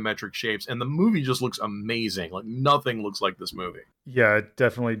the geometric shapes, and the movie just looks amazing. Like nothing looks like this movie. Yeah, it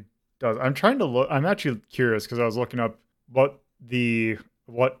definitely does. I'm trying to look. I'm actually curious because I was looking up what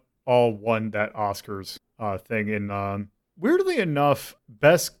all won that Oscars thing. And weirdly enough,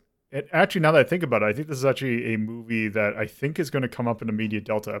 actually, now that I think about it, I think this is actually a movie that I think is going to come up in a Media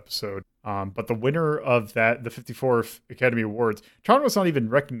Delta episode. But the winner of the 54th Academy Awards, Tron was not even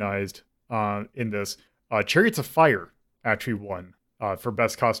recognized in this. Chariots of Fire actually won for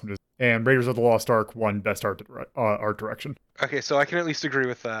Best Costume Design, and Raiders of the Lost Ark won Best Art Direction. Okay, so I can at least agree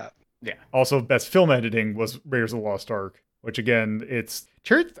with that. Yeah. Also, Best Film Editing was Raiders of the Lost Ark, which again, it's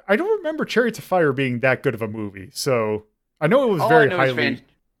Chariots. I don't remember Chariots of Fire being that good of a movie, so I know it was very highly.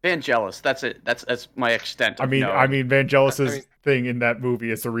 Vangelis, that's it. That's my extent. I mean, Vangelis's thing in that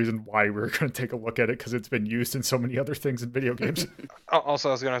movie is the reason why we're going to take a look at it, because it's been used in so many other things in video games. Also,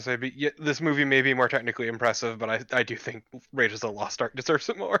 I was going to say, this movie may be more technically impressive, but I do think Raiders of the Lost Ark deserves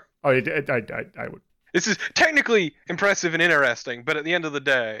it more. Oh, I would. This is technically impressive and interesting, but at the end of the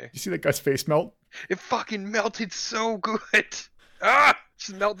day, you see that guy's face melt? It fucking melted so good. Ah,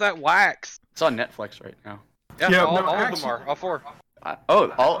 just melt that wax. It's on Netflix right now. Yeah, all of them are. All 4.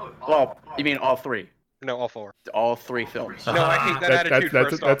 You mean all 3? No, all 4. All 3 films. No, I hate that attitude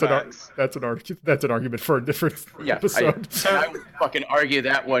that's an argument for a different episode. I would fucking argue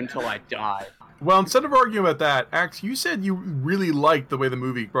that one till I die. Well, instead of arguing about that, Axe, you said you really liked the way the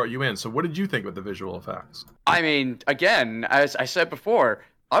movie brought you in. So what did you think about the visual effects? I mean, again, as I said before,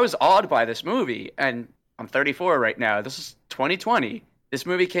 I was awed by this movie, and I'm 34 right now. This is 2020. This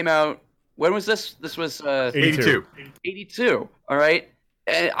movie came out, when was this? This was 82. 82, all right?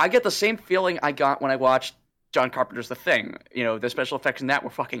 And I get the same feeling I got when I watched John Carpenter's The Thing. You know, the special effects in that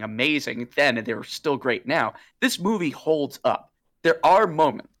were fucking amazing then, and they were still great now. This movie holds up. There are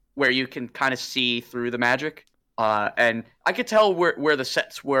moments where you can kind of see through the magic, And I could tell where the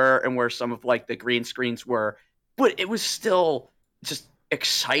sets were and where some of like the green screens were, but it was still just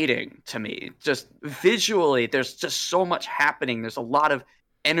exciting to me. Just visually, there's just so much happening. There's a lot of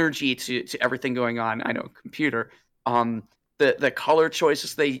energy to everything going on. I know computer. The color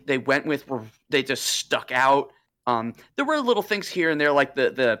choices they went with they just stuck out. There were little things here and there, like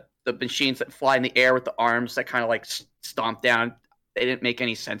the machines that fly in the air with the arms that kind of like stomp down. They didn't make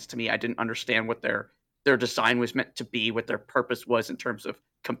any sense to me. I didn't understand what their design was meant to be, what their purpose was in terms of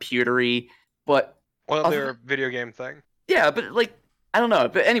computery. But they're a video game thing. Yeah, but like I don't know.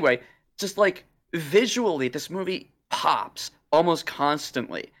 But anyway, just like visually, this movie pops almost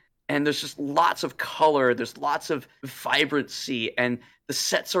constantly. And there's just lots of color. There's lots of vibrancy, and the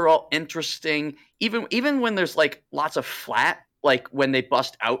sets are all interesting. Even when there's like lots of flat, like when they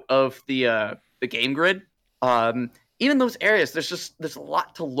bust out of the game grid, even those areas, there's a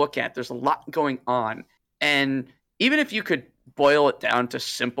lot to look at. There's a lot going on, and even if you could boil it down to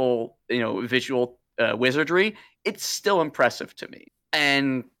simple, visual wizardry, it's still impressive to me.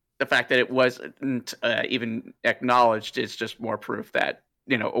 And the fact that it wasn't even acknowledged is just more proof that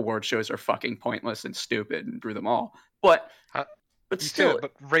award shows are fucking pointless and stupid and through them all. But still,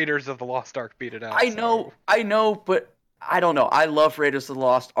 but Raiders of the Lost Ark beat it out. I know, but I don't know. I love Raiders of the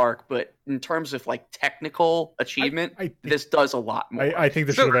Lost Ark, but in terms of like technical achievement, I think this does a lot more. I think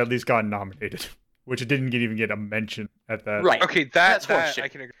this should have at least gotten nominated, which it didn't even get a mention at that. Right. Okay, that's I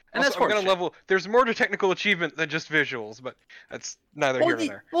can agree. And also, I'm gonna level. There's more to technical achievement than just visuals, but that's neither here nor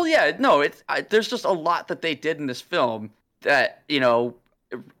there. Well, yeah, no, there's just a lot that they did in this film that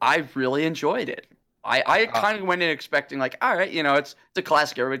I really enjoyed it. I kind of went in expecting like, all right, it's a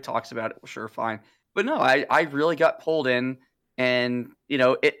classic. Everybody talks about it. Well, sure, fine. But no, I really got pulled in, and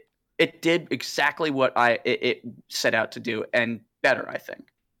it did exactly what it set out to do, and better, I think.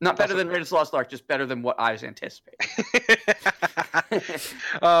 Not better than Raiders of the Lost Ark, just better than what I was anticipating.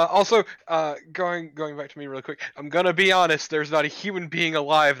 Also, going back to me really quick, I'm gonna be honest. There's not a human being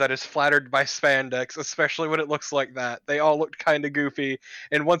alive that is flattered by spandex, especially when it looks like that. They all looked kind of goofy,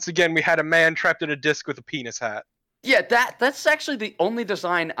 and once again, we had a man trapped in a disc with a penis hat. Yeah, that's actually the only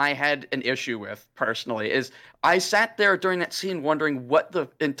design I had an issue with personally. Is I sat there during that scene wondering what the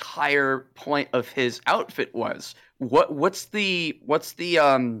entire point of his outfit was. What's the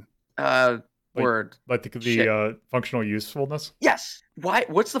word? Like the functional usefulness? Yes. Why?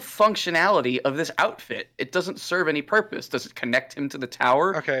 What's the functionality of this outfit? It doesn't serve any purpose. Does it connect him to the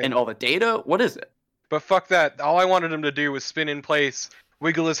tower and all the data? What is it? But fuck that. All I wanted him to do was spin in place,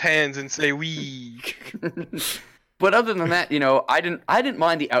 wiggle his hands, and say "wee." But other than that, I didn't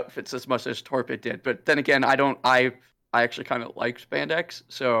mind the outfits as much as Torpid did. But then again, I actually kind of like spandex.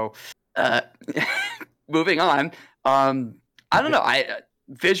 So, moving on. I don't know.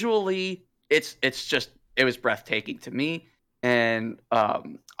 Visually, it was breathtaking to me, and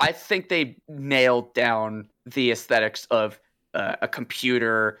I think they nailed down the aesthetics of a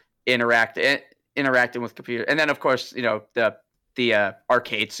computer interacting with computer, and then of course the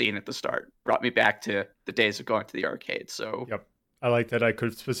arcade scene at the start brought me back to the days of going to the arcade. So yep, I like that. I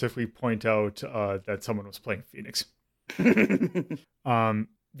could specifically point out that someone was playing Phoenix.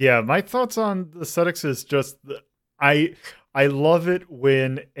 Yeah, my thoughts on the aesthetics is just I love it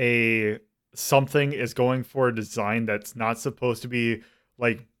when something is going for a design that's not supposed to be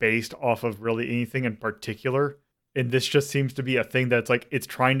like based off of really anything in particular. And this just seems to be a thing that's like it's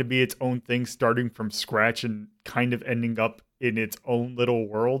trying to be its own thing, starting from scratch and kind of ending up in its own little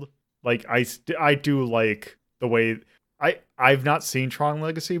world. Like I do like the way I've not seen Tron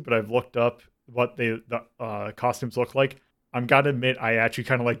Legacy, but I've looked up what the costumes look like. I'm gotta admit, I actually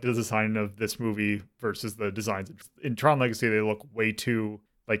kind of like the design of this movie versus the designs in Tron Legacy. They look way too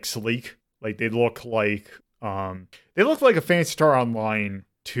like sleek. Like they look like a Phantasy Star Online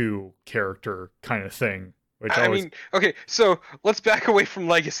 2 character kind of thing. Which I mean, okay, so let's back away from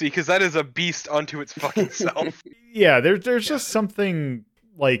Legacy because that is a beast unto its fucking self. Yeah, there's just something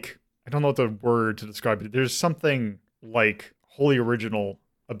like I don't know what the word to describe it. There's something like wholly original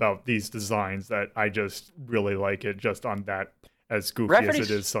about these designs that I just really like it just on that, as goofy as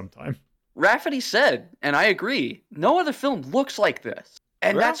it is sometimes. Rafferty said, and I agree, no other film looks like this.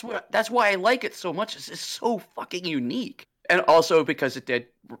 And that's why I like it so much. It's so fucking unique. And also because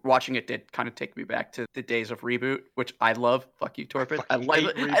watching it did kind of take me back to the days of Reboot, which I love. Fuck you, Torpid. I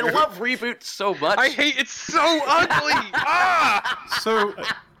love Reboot so much. I hate it so ugly. So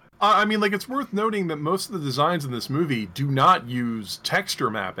I mean, like, it's worth noting that most of the designs in this movie do not use texture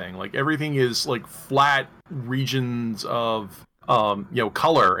mapping. Like, everything is, like, flat regions of,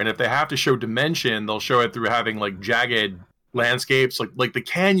 color. And if they have to show dimension, they'll show it through having, like, jagged landscapes. Like the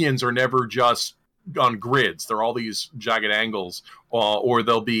canyons are never just on grids. They're all these jagged angles, or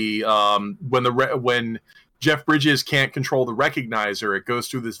they'll be when Jeff Bridges can't control the recognizer, it goes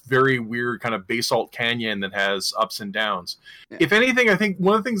through this very weird kind of basalt canyon that has ups and downs. Yeah. If anything, I think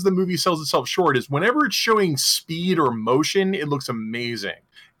one of the things the movie sells itself short is whenever it's showing speed or motion, it looks amazing.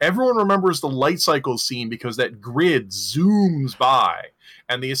 Everyone remembers the light cycle scene because that grid zooms by.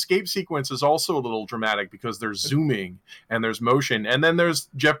 And the escape sequence is also a little dramatic because there's zooming and there's motion. And then there's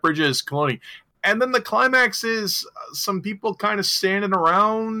Jeff Bridges cloning. And then the climax is some people kind of standing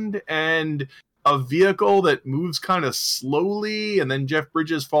around and a vehicle that moves kind of slowly, and then Jeff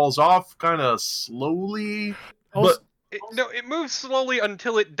Bridges falls off kind of slowly. Also, it moves slowly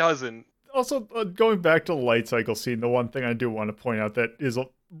until it doesn't. Also, going back to the light cycle scene, the one thing I do want to point out that is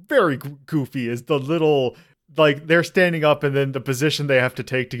very goofy is the little, like, they're standing up and then the position they have to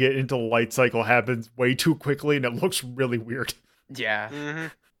take to get into the light cycle happens way too quickly, and it looks really weird. Yeah. Mm-hmm.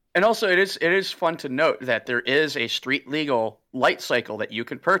 And also, it is fun to note that there is a street legal light cycle that you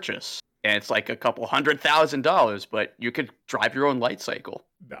can purchase. And it's like a couple $100,000, but you could drive your own light cycle.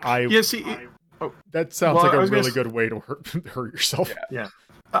 That sounds like a really good way to hurt yourself. Yeah.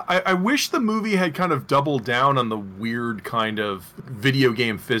 I wish the movie had kind of doubled down on the weird kind of video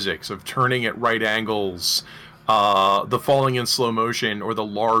game physics of turning at right angles, the falling in slow motion, or the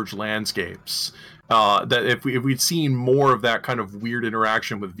large landscapes. That if we'd seen more of that kind of weird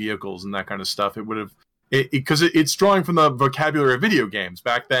interaction with vehicles and that kind of stuff, it would have. Because it's drawing from the vocabulary of video games.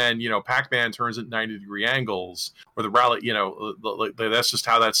 Back then, Pac-Man turns at 90-degree angles, or the rally, that's just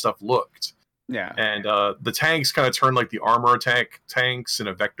how that stuff looked. Yeah. And the tanks kind of turn like the armor tanks in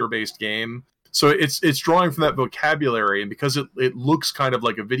a vector-based game. So it's drawing from that vocabulary, and because it looks kind of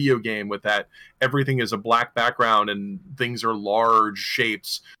like a video game with that, everything is a black background and things are large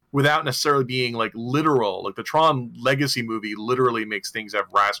shapes, without necessarily being like literal. Like the Tron Legacy movie literally makes things have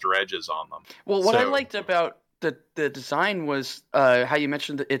raster edges on them. Well, what I liked about the design was how you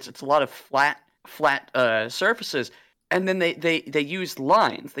mentioned that it's a lot of flat surfaces, and then they used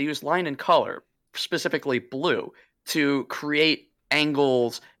lines. They used line and color, specifically blue, to create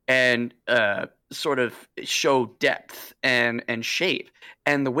angles and sort of show depth and shape.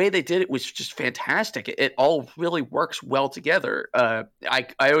 And the way they did it was just fantastic. It all really works well together. I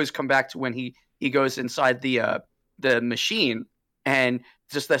always come back to when he goes inside the machine, and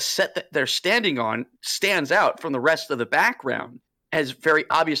just the set that they're standing on stands out from the rest of the background as very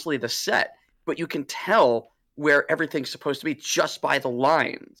obviously the set, but you can tell where everything's supposed to be just by the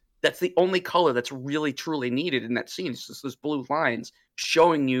lines. That's the only color that's really truly needed in that scene. It's just those blue lines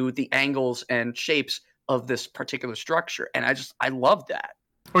showing you the angles and shapes of this particular structure. And I love that.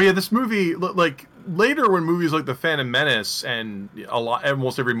 Oh yeah, this movie, like later when movies like The Phantom Menace and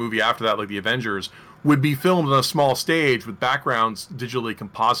almost every movie after that, like The Avengers, would be filmed on a small stage with backgrounds digitally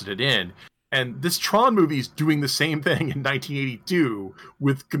composited in. And this Tron movie is doing the same thing in 1982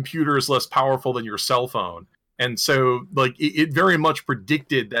 with computers less powerful than your cell phone. And so, like, it very much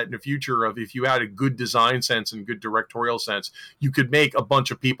predicted that in the future of if you had a good design sense and good directorial sense, you could make a bunch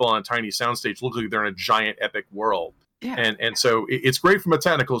of people on a tiny soundstage look like they're in a giant epic world. Yeah. And so it's great from a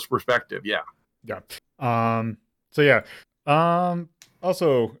technical perspective. Yeah. Yeah.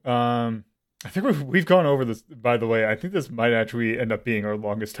 Also, I think we've gone over this, by the way. I think this might actually end up being our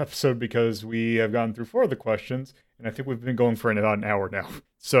longest episode because we have gone through 4 of the questions, and I think we've been going for about an hour now.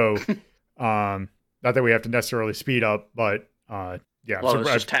 So, not that we have to necessarily speed up, but yeah. Well,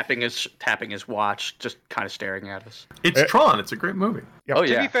 it's just tapping his watch, just kind of staring at us. It's Tron. It's a great movie. Yep. Oh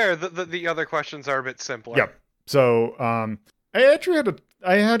yeah. To be fair, the other questions are a bit simpler. Yep. So, I actually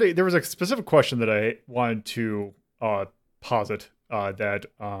there was a specific question that I wanted to posit that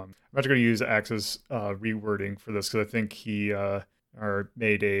I'm actually going to use Axe's rewording for this because I think he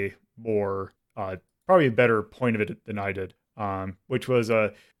made a more probably a better point of it than I did. Which was,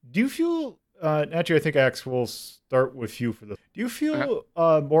 do you feel? Actually, I think Axe will start with you for this. Do you feel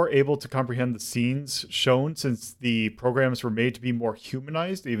more able to comprehend the scenes shown since the programs were made to be more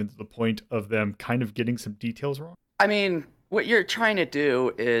humanized, even to the point of them kind of getting some details wrong? I mean, what you're trying to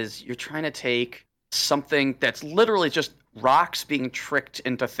do is you're trying to take something that's literally just rocks being tricked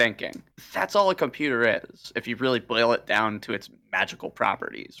into thinking. That's all a computer is, if you really boil it down to its magical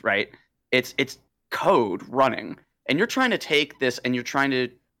properties, right? It's code running. And you're trying to take this and you're trying to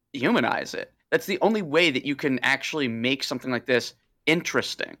humanize it. That's the only way that you can actually make something like this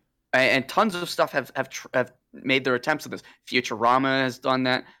interesting. And tons of stuff have made their attempts at this. Futurama has done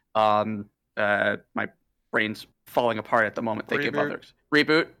that. My brain's falling apart at the moment thinking of others.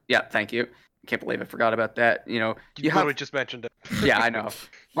 Reboot. Yeah, thank you. I can't believe I forgot about that. You literally just mentioned it. Yeah, I know.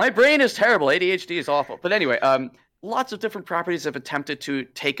 My brain is terrible. ADHD is awful. But anyway, lots of different properties have attempted to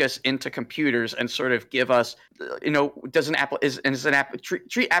take us into computers and sort of give us,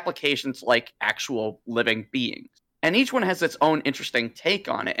 treat applications like actual living beings. And each one has its own interesting take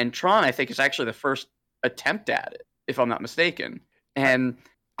on it. And Tron, I think, is actually the first attempt at it, if I'm not mistaken. And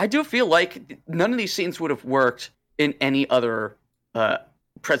I do feel like none of these scenes would have worked in any other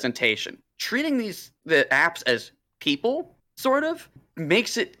presentation. Treating the apps as people, sort of,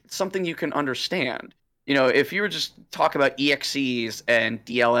 makes it something you can understand. If you were just talking about EXEs and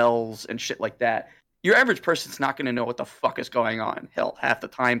DLLs and shit like that, your average person's not going to know what the fuck is going on. Hell, half the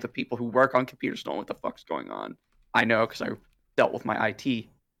time, the people who work on computers don't know what the fuck's going on. I know, because I dealt with my IT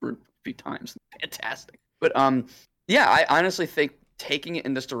group a few times. Fantastic. But yeah, I honestly think taking it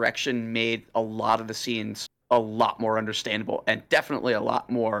in this direction made a lot of the scenes a lot more understandable and definitely a lot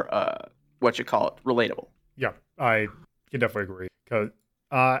more relatable. Yeah, I can definitely agree.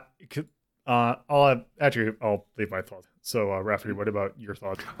 I'll leave my thoughts. So, Rafferty, what about your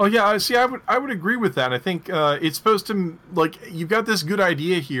thoughts? Oh yeah, see, I would agree with that. I think it's supposed to, like, you've got this good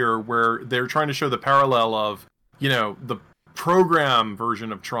idea here where they're trying to show the parallel of, the program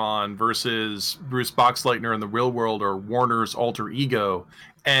version of Tron versus Bruce Boxleitner in the real world, or Warner's alter ego,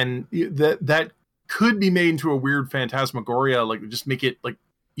 and that could be made into a weird phantasmagoria, like just make it like,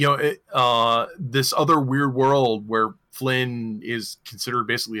 this other weird world where Flynn is considered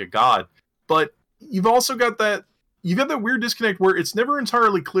basically a god. But you've also got that weird disconnect where it's never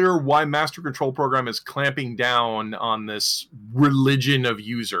entirely clear why Master Control Program is clamping down on this religion of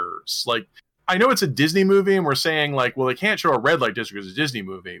users. Like, I know it's a Disney movie and we're saying like, well, they can't show a red light district as a Disney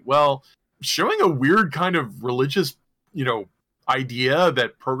movie. Well, showing a weird kind of religious, idea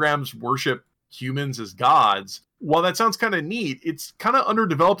that programs worship humans as gods, while that sounds kind of neat, it's kind of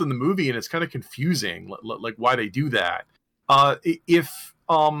underdeveloped in the movie and it's kind of confusing, like why they do that. The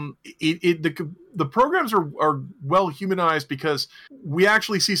programs are well humanized because we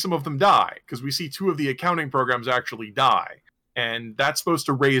actually see some of them die, because we see 2 of the accounting programs actually die. And that's supposed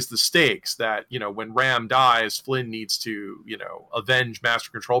to raise the stakes that, when Ram dies, Flynn needs to, avenge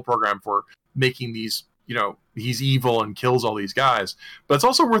Master Control Program for making these, he's evil and kills all these guys. But it's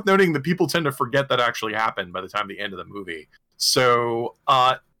also worth noting that people tend to forget that actually happened by the time the end of the movie. So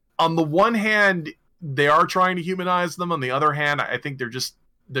on the one hand, they are trying to humanize them. On the other hand, I think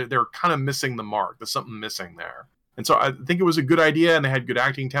they're kind of missing the mark. There's something missing there. And so I think it was a good idea and they had good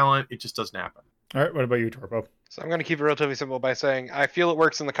acting talent. It just doesn't happen. All right, what about you, Torpo? So I'm going to keep it relatively simple by saying I feel it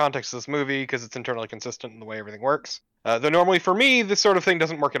works in the context of this movie because it's internally consistent in the way everything works. Though normally for me, this sort of thing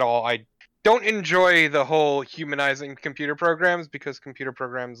doesn't work at all. I don't enjoy the whole humanizing computer programs because computer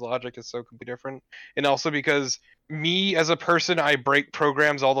programs' logic is so completely different. And also because me as a person, I break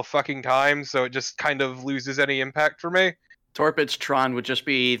programs all the fucking time, so it just kind of loses any impact for me. Torpid's Tron would just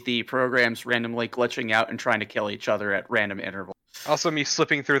be the programs randomly glitching out and trying to kill each other at random intervals. Also me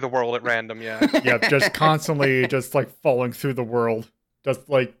slipping through the world at random, yeah. Yeah, just constantly just like falling through the world. Just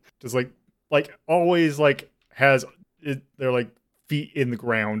like always like they're like feet in the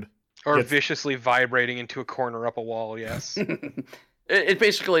ground. Or viciously vibrating into a corner up a wall, yes. It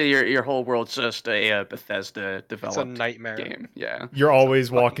basically your whole world's just a Bethesda developed It's a nightmare game. Yeah. You're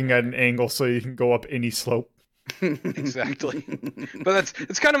always walking at an angle so you can go up any slope. Exactly. But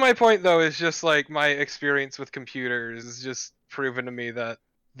that's kind of my point, though, is just like my experience with computers is just proven to me that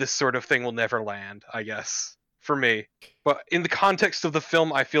this sort of thing will never land, I guess, for me. But in the context of the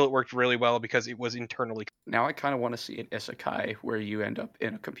film, I feel it worked really well because it was internally. Now I kind of want to see an isekai where you end up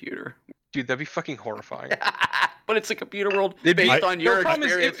in a computer. Dude, that'd be fucking horrifying. But it's a computer world based on your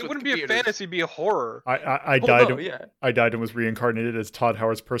experience. It wouldn't computers. be a fantasy, it'd be a horror. I died and was reincarnated as Todd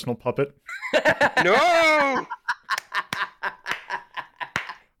Howard's personal puppet. No!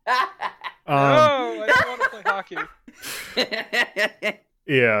 No, I don't want to play hockey.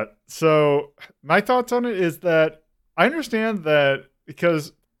 Yeah, so my thoughts on it is that I understand that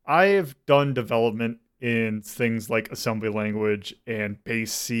because I have done development in things like assembly language and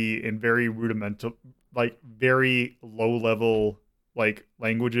base C and very rudimental, like very low level like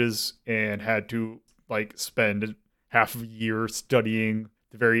languages, and had to like spend half a year studying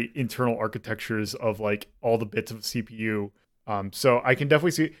the very internal architectures of like all the bits of a CPU. So I can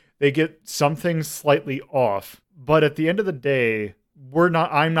definitely see they get some things slightly off, but at the end of the day,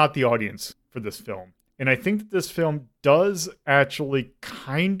 I'm not the audience for this film. And I think that this film does actually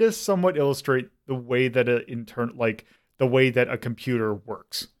kind of somewhat illustrate the way that the way that a computer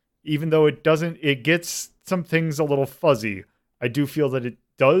works. Even though it gets some things a little fuzzy, I do feel that it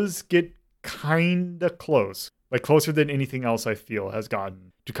does get kind of close. Like closer than anything else I feel has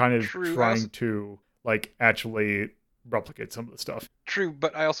gotten to kind of trying to like actually replicate some of the stuff. True,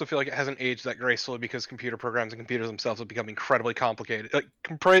 but I also feel like it hasn't aged that gracefully because computer programs and computers themselves have become incredibly complicated, like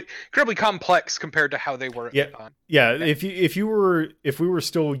incredibly complex compared to how they were at the time. Yeah, if we were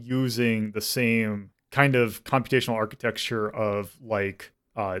still using the same kind of computational architecture of like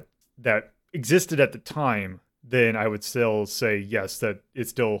that existed at the time, then I would still say yes, that it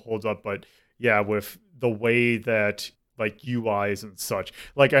still holds up. But yeah, with the way that like UIs and such,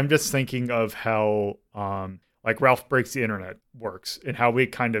 like I'm just thinking of how like Ralph Breaks the Internet works and how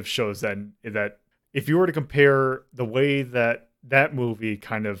it kind of shows that if you were to compare the way that that movie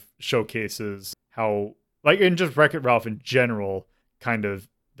kind of showcases how like, and just Wreck-It Ralph in general kind of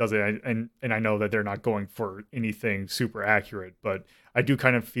does it, and I know that they're not going for anything super accurate, but I do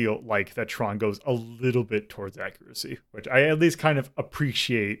kind of feel like that Tron goes a little bit towards accuracy, which I at least kind of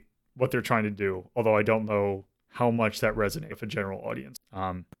appreciate what they're trying to do, although I don't know how much that resonates with a general audience.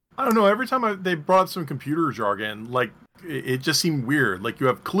 I don't know. Every time they brought up some computer jargon, like it just seemed weird. Like you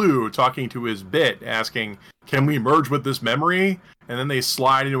have Clue talking to his bit, asking, "Can we merge with this memory?" And then they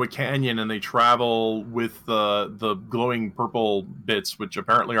slide into a canyon and they travel with the glowing purple bits, which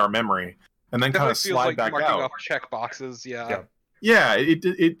apparently are memory, and then kind of slide like back marking out. off check boxes. Yeah.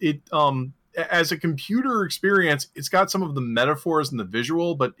 It as a computer experience, it's got some of the metaphors and the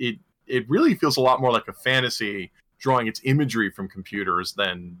visual, but it really feels a lot more like a fantasy, drawing its imagery from computers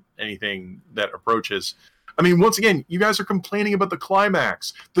than anything that approaches. I mean, once again, you guys are complaining about the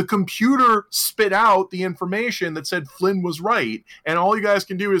climax. The computer spit out the information that said Flynn was right, and all you guys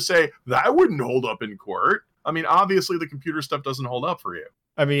can do is say, that wouldn't hold up in court. I mean, obviously the computer stuff doesn't hold up for you.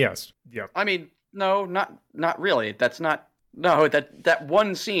 I mean, yes. Yeah. I mean, no, not really. That's not... No, that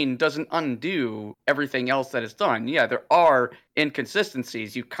one scene doesn't undo everything else that is done. Yeah, there are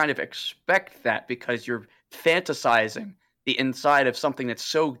inconsistencies. You kind of expect that because you're fantasizing the inside of something that's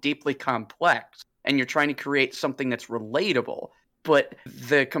so deeply complex, and you're trying to create something that's relatable. But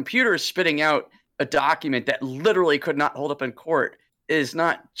the computer spitting out a document that literally could not hold up in court is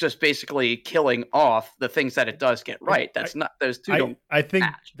not just basically killing off the things that it does get right. That's not, those two don't I think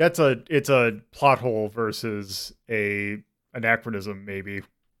match. it's a plot hole versus a anachronism, maybe.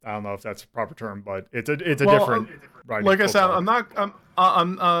 I don't know if that's a proper term, but it's a different writing. Like I said, profile.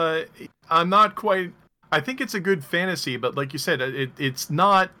 I'm not quite. I think it's a good fantasy, but like you said, it's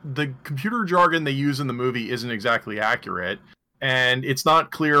not, the computer jargon they use in the movie isn't exactly accurate, and it's not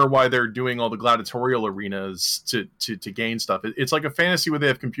clear why they're doing all the gladiatorial arenas to gain stuff. It's like a fantasy where they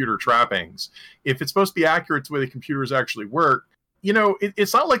have computer trappings. If it's supposed to be accurate to the way the computers actually work,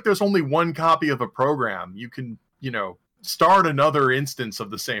 it's not like there's only one copy of a program. You can, start another instance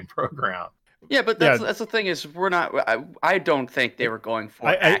of the same program. Yeah, but that's the thing is we're not. I don't think they were going for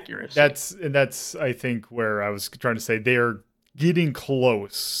accuracy. That's I think where I was trying to say they're getting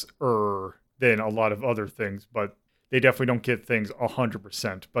closer than a lot of other things, but they definitely don't get things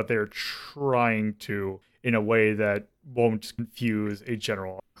 100%. But they're trying to in a way that won't confuse a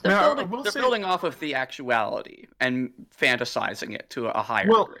general. They're building off of the actuality and fantasizing it to a higher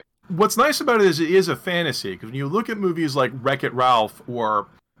degree. What's nice about it is a fantasy, because when you look at movies like Wreck-It Ralph or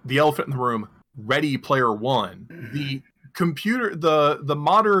The Elephant in the Room, Ready Player One, the computer, the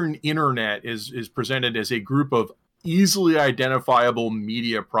modern internet is presented as a group of easily identifiable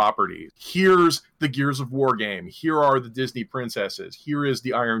media properties. Here's the Gears of War game. Here are the Disney princesses. Here is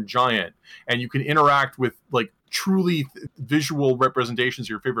the Iron Giant. And you can interact with like truly visual representations of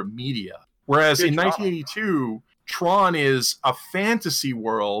your favorite media. Whereas in 1982, Tron is a fantasy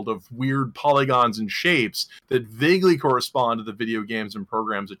world of weird polygons and shapes that vaguely correspond to the video games and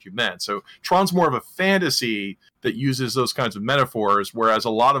programs that you meant. So Tron's more of a fantasy that uses those kinds of metaphors, whereas a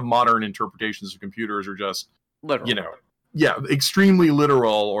lot of modern interpretations of computers are just literal. Extremely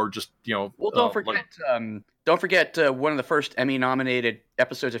literal, or just Well, don't forget one of the first Emmy-nominated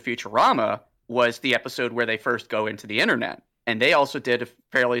episodes of Futurama was the episode where they first go into the internet. And they also did a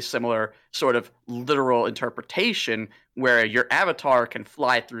fairly similar sort of literal interpretation where your avatar can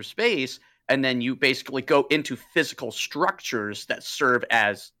fly through space, and then you basically go into physical structures that serve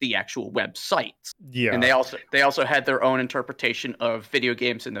as the actual websites. Yeah. And they also had their own interpretation of video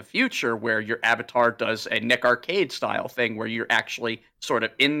games in the future where your avatar does a Nick Arcade style thing where you're actually sort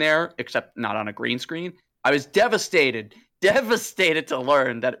of in there, except not on a green screen. I was devastated to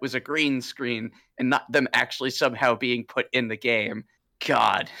learn that it was a green screen and not them actually somehow being put in the game.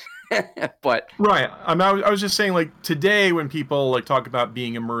 God. But right. I was just saying, like, today when people like talk about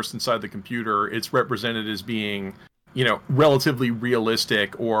being immersed inside the computer, it's represented as being, relatively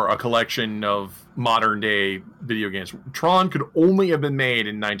realistic or a collection of modern day video games. Tron could only have been made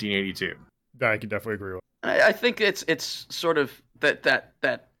in 1982. I can definitely agree with. I think it's sort of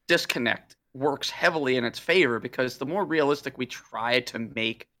that disconnect works heavily in its favor, because the more realistic we try to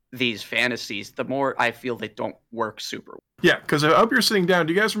make these fantasies, the more I feel they don't work super well. Yeah, because I hope you're sitting down.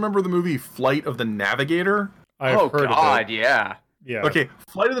 Do you guys remember the movie Flight of the Navigator? I've heard of it. Yeah. Yeah. Okay,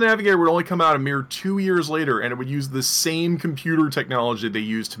 Flight of the Navigator would only come out a mere 2 years later, and it would use the same computer technology they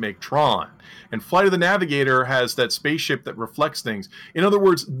used to make Tron. And Flight of the Navigator has that spaceship that reflects things. In other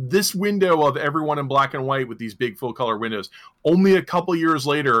words, this window of everyone in black and white with these big full-color windows, only a couple years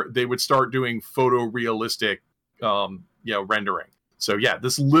later, they would start doing photorealistic rendering. So yeah,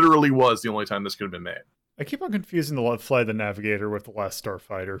 this literally was the only time this could have been made. I keep on confusing the Flight of the Navigator with The Last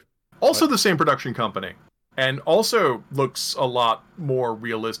Starfighter. Also the same production company. And also looks a lot more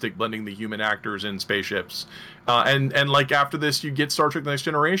realistic, blending the human actors in spaceships. And like after this, you get Star Trek: The Next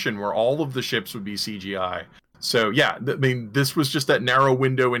Generation, where all of the ships would be CGI. So yeah, I mean, this was just that narrow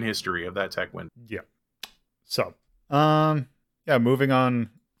window in history of that tech window. Yeah. So, moving on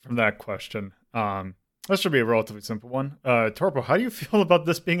from that question. This should be a relatively simple one. Torpo, how do you feel about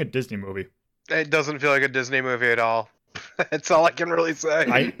this being a Disney movie? It doesn't feel like a Disney movie at all. That's all I can really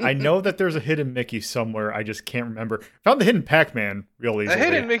say. I know that there's a hidden Mickey somewhere. I just can't remember. Found the hidden Pac-Man real easily. A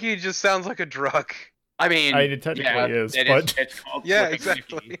hidden Mickey just sounds like a drug. I mean, it technically is, but it's called yeah, Flipping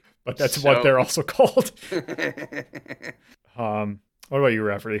exactly. Mickey. But that's what they're also called. What about you,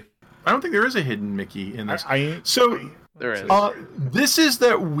 Rafferty? I don't think there is a hidden Mickey in this. There is. This is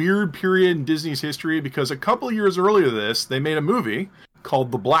that weird period in Disney's history, because a couple years earlier to this, they made a movie called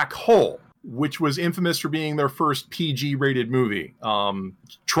The Black Hole, which was infamous for being their first PG-rated movie.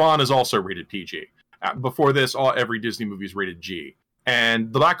 Tron is also rated PG. Before this, every Disney movie is rated G.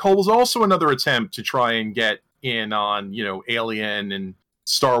 And The Black Hole was also another attempt to try and get in on, Alien and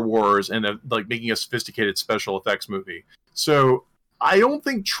Star Wars and like making a sophisticated special effects movie. So I don't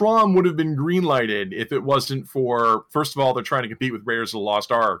think Tron would have been greenlighted if it wasn't for, first of all, they're trying to compete with Raiders of the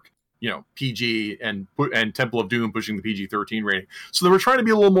Lost Ark, PG, and Temple of Doom pushing the PG-13 rating. So they were trying to be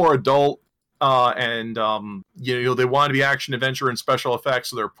a little more adult. They want to be action, adventure, and special effects,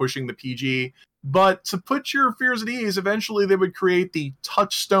 so they're pushing the PG. But to put your fears at ease, eventually they would create the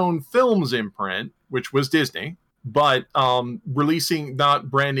Touchstone Films imprint, which was Disney, but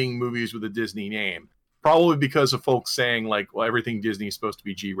not branding movies with a Disney name. Probably because of folks saying, like, well, everything Disney is supposed to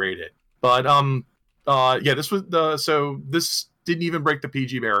be G-rated. But, this didn't even break the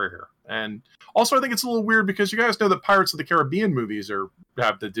PG barrier. And also, I think it's a little weird because you guys know that Pirates of the Caribbean movies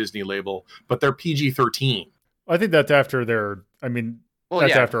have the Disney label, but they're PG-13. I think that's after after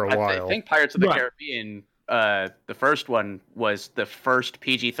a while. I think Pirates of the Caribbean, the first one, was the first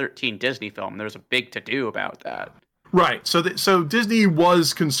PG-13 Disney film. There was a big to-do about that. Right. So Disney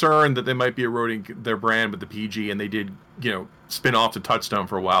was concerned that they might be eroding their brand with the PG, and they did, spin off to Touchstone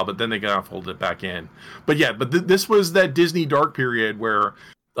for a while, but then they got folded it back in. But yeah, this was that Disney dark period where,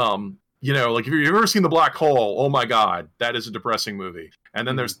 like if you've ever seen The Black Hole, oh my God, that is a depressing movie. And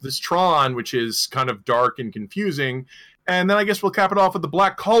then there's this Tron, which is kind of dark and confusing. And then I guess we'll cap it off with The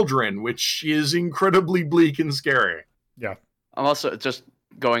Black Cauldron, which is incredibly bleak and scary. Yeah. I'm also just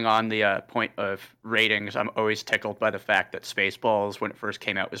going on the point of ratings. I'm always tickled by the fact that Spaceballs, when it first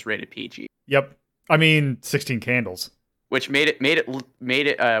came out, was rated PG. Yep. I mean, 16 Candles. Which made it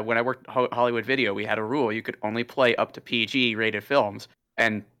when I worked Hollywood Video, we had a rule: you could only play up to PG rated films.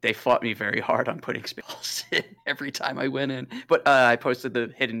 And they fought me very hard on putting Spaceballs in every time I went in. But I posted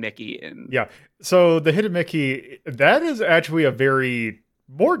the Hidden Mickey in. Yeah. So the Hidden Mickey, that is actually a very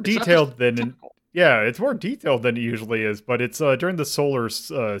more detailed than. Yeah, it's more detailed than it usually is. But it's during the Solar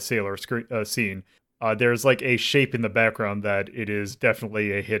Sailor scene. There's like a shape in the background that it is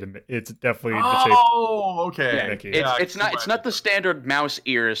definitely a hidden. It's definitely the shape. Oh, okay. Yeah, Mickey. It's not the standard mouse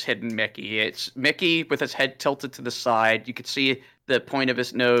ears hidden Mickey. It's Mickey with his head tilted to the side. You could see the point of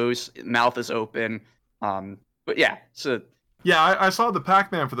his nose, mouth is open. But yeah, so yeah, I saw the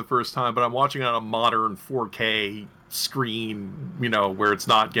Pac-Man for the first time, but I'm watching it on a modern 4K screen, where it's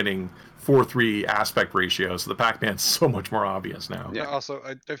not getting 4:3 aspect ratio, so the Pac-Man's so much more obvious now. Yeah. Also,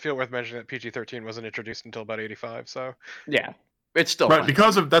 I feel worth mentioning that PG-13 wasn't introduced until about 85, so yeah, it's still right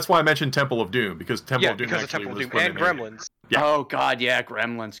fun. That's why I mentioned Temple of Doom, because Temple of Doom because actually of was Temple of Doom and Gremlins. Yeah. Oh God, yeah,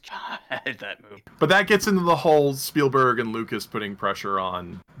 Gremlins. God, that movie. But that gets into the whole Spielberg and Lucas putting pressure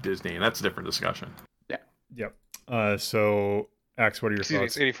on Disney, and that's a different discussion. Yeah. Yep. So, Axe, what are your Excuse me,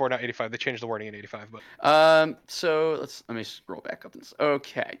 thoughts? it's 84, not 85. They changed the wording in 85, but So let me scroll back up.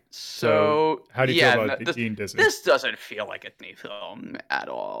 Okay. So how do you feel about Gene Disney? This doesn't feel like a Disney film at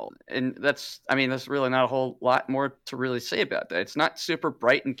all, and there's really not a whole lot more to really say about that. It's not super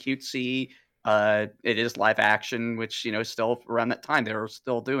bright and cutesy. It is live action, which still around that time they were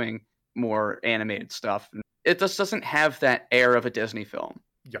still doing more animated stuff. It just doesn't have that air of a Disney film.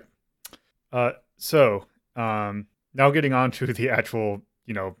 Yeah. Now getting on to the actual,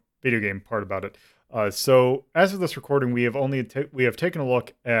 video game part about it. So as of this recording, we have taken a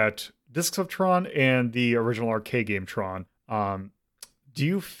look at Discs of Tron and the original arcade game Tron. Do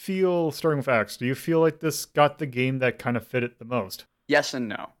you feel, starting with Axe, do you feel like this got the game that kind of fit it the most? Yes and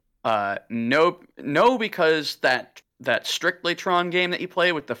no. No, because that strictly Tron game that you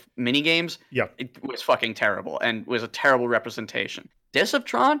play with the mini games, Yeah. it was fucking terrible and was a terrible representation. Discs of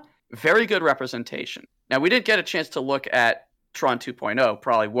Tron, very good representation. Now, we did get a chance to look at Tron 2.0,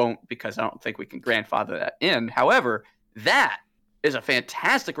 probably won't because I don't think we can grandfather that in. However, that is a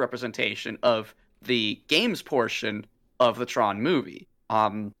fantastic representation of the games portion of the Tron movie.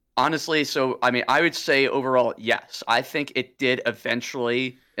 Honestly, so I mean, I would say overall, yes. I think it did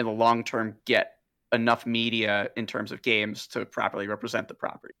eventually, in the long term, get enough media in terms of games to properly represent the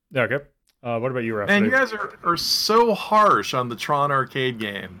property. Okay. What about you, Raph? And you guys are so harsh on the Tron arcade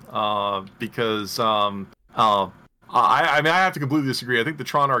game because I have to completely disagree. I think the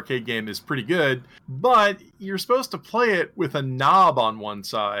Tron arcade game is pretty good, but you're supposed to play it with a knob on one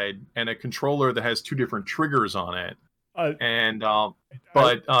side and a controller that has two different triggers on it.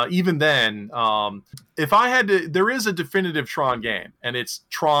 Even then, if I had to, there is a definitive Tron game, and it's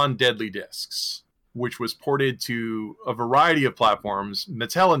Tron Deadly Discs, which was ported to a variety of platforms.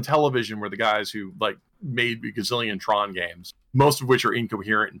 Mattel and Television were the guys who made a gazillion Tron games, most of which are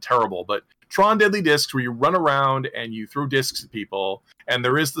incoherent and terrible. But Tron Deadly Discs, where you run around and you throw discs at people, and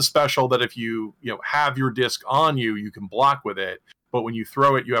there is the special that if you have your disc on you, you can block with it. But when you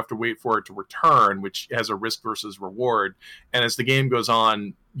throw it, you have to wait for it to return, which has a risk versus reward. And as the game goes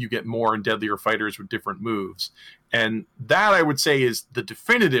on, you get more and deadlier fighters with different moves. And that, I would say, is the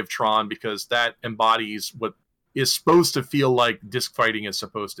definitive Tron, because that embodies what is supposed to feel like disc fighting is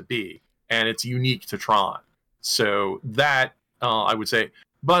supposed to be. And it's unique to Tron. So that, I would say.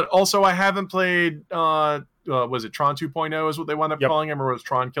 But also, I haven't played, was it Tron 2.0 is what they wound up calling him, or was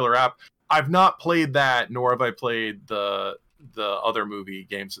Tron Killer App? I've not played that, nor have I played the other movie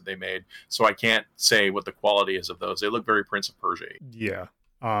games that they made, so I can't say what the quality is of those. They look very Prince of Persia. Yeah.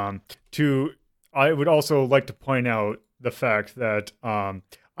 I would also like to point out the fact that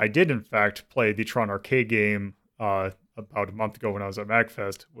I did in fact play the Tron arcade game about a month ago when I was at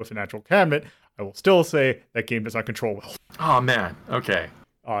MagFest with an actual cabinet. I will still say that game does not control well. Oh man, okay.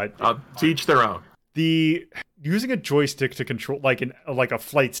 To each their own. The using a joystick to control, like a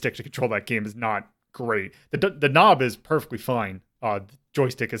flight stick to control that game, is not great. The knob is perfectly fine. The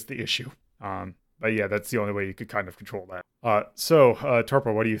joystick is the issue. But yeah, that's the only way you could kind of control that. So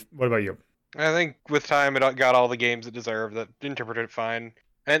Torpo, what about you? I think with time it got all the games it deserved, that interpreted it fine.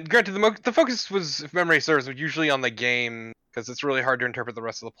 And granted, the focus was, if memory serves, usually on the game, because it's really hard to interpret the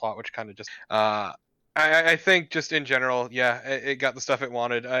rest of the plot, which kind of just... I think just in general, yeah, it got the stuff it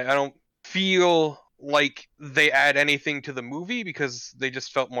wanted. I don't feel like they add anything to the movie, because they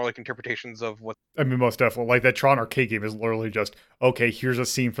just felt more like interpretations of what... I mean, most definitely. Like, that Tron arcade game is literally just, okay, here's a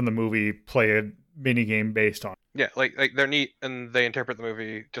scene from the movie, play a mini game based on. Yeah, like they're neat and they interpret the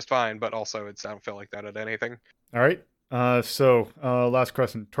movie just fine, but also I don't feel like that at anything. All right. So last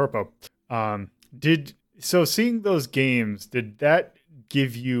question, Torpo. Seeing those games, did that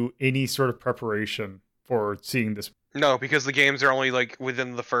give you any sort of preparation for seeing this? No, because the games are only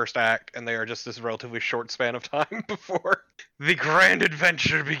within the first act, and they are just this relatively short span of time before the grand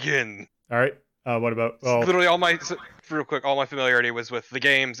adventure begins. All right. What about... Literally all my familiarity was with the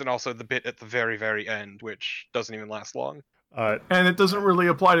games and also the bit at the very, very end, which doesn't even last long. And it doesn't really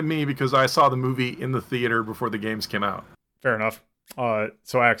apply to me because I saw the movie in the theater before the games came out. Fair enough.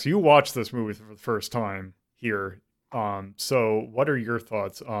 So Axe, you watched this movie for the first time here. So what are your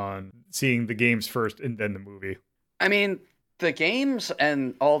thoughts on seeing the games first and then the movie? I mean, the games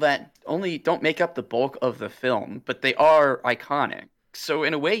and all that only don't make up the bulk of the film, but they are iconic. So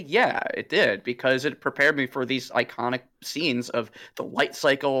in a way, yeah, it did, because it prepared me for these iconic scenes of the light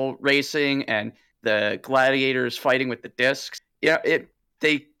cycle racing and the gladiators fighting with the discs. Yeah,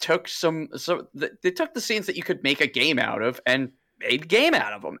 they took they took the scenes that you could make a game out of and made a game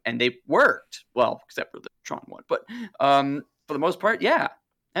out of them, and they worked well, except for the Tron one. But for the most part, yeah,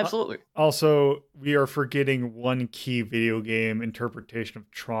 absolutely. Also, we are forgetting one key video game interpretation of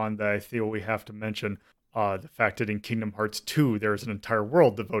Tron that I feel we have to mention. The fact that in Kingdom Hearts 2, there's an entire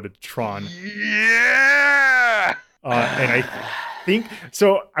world devoted to Tron. Yeah! And I think...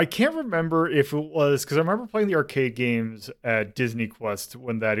 So, I can't remember if it was... Because I remember playing the arcade games at Disney Quest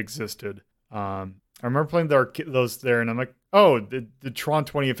when that existed. I remember playing those there, and I'm like, oh, the Tron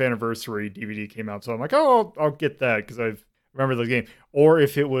 20th Anniversary DVD came out. So I'm like, oh, I'll get that, because I remember those games. Or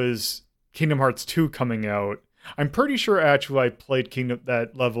if it was Kingdom Hearts 2 coming out. I'm pretty sure, actually, I played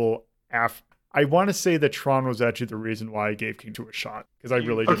that level I want to say that Tron was actually the reason why I gave King 2 a shot, because I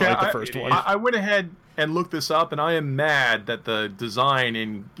really did Okay, like the first one. I went ahead and looked this up, and I am mad that the design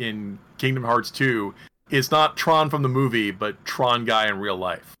in Kingdom Hearts 2 is not Tron from the movie, but Tron guy in real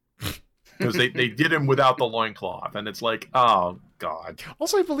life. Because they did him without the loincloth, and it's like, oh god.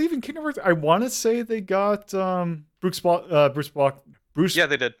 Also, I believe in Kingdom Hearts, I want to say they got Bruce. Yeah,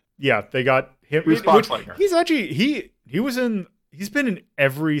 they did. Yeah, they got him. Bruce Boxleitner. He's actually he's been in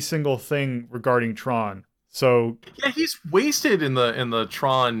every single thing regarding Tron. So Yeah, he's wasted in the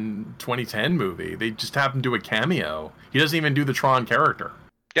Tron 2010 movie. They just happened to do a cameo. He doesn't even do the Tron character.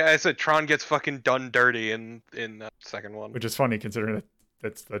 Yeah, I said Tron gets fucking done dirty in the second one. which is funny considering that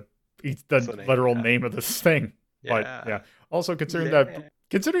that's the name, literal yeah. name of this thing. But Yeah. yeah, also considering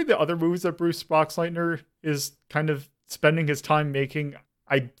the other movies that Bruce Boxleitner is kind of spending his time making,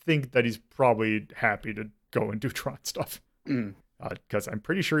 I think that he's probably happy to go and do Tron stuff. Because I'm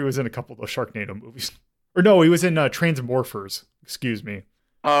pretty sure he was in a couple of those Sharknado movies. Or no, he was in Transmorphers. Excuse me.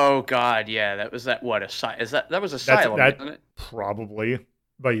 Oh God, yeah, that was that. What that was Asylum, isn't it? Probably,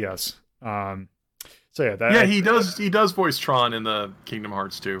 but yes. So yeah, that Yeah, he does voice Tron in the Kingdom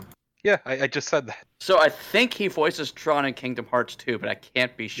Hearts 2. Yeah, I just said that. So I think he voices Tron in Kingdom Hearts 2, but I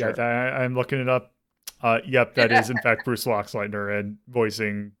can't be sure. Yeah, I'm looking it up. Yep, that is in fact Bruce Boxleitner and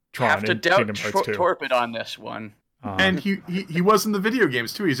voicing Tron Have to in doubt Kingdom Hearts 2. Torpid on this one. And he was in the video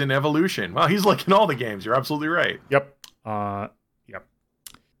games too. He's in Evolution. Well, he's like in all the games. You're absolutely right. Yep. Yep.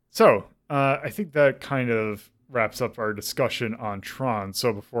 So I think that kind of wraps up our discussion on Tron.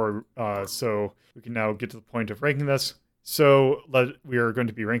 So so we can now get to the point of ranking this. So we are going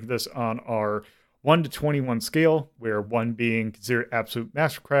to be ranking this on our 1 to 21 scale, where 1 being considered absolute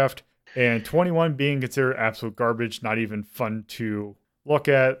mastercraft and 21 being considered absolute garbage, not even fun to look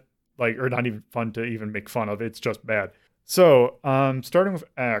at, or not even fun to even make fun of. It's just bad. So starting with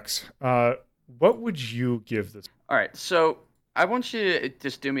Axe, what would you give this? All right, so I want you to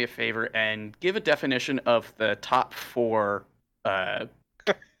just do me a favor and give a definition of the top 4.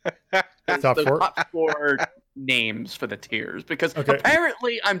 Top 4 names for the tiers, because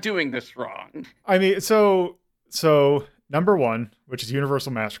apparently I'm doing this wrong. I mean, so number 1, which is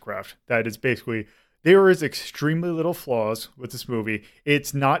Universal Mastercraft, that is basically, there is extremely little flaws with this movie.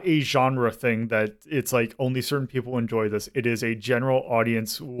 It's not a genre thing that it's like only certain people enjoy this. It is a general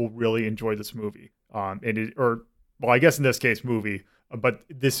audience who will really enjoy this movie. I guess in this case, movie, but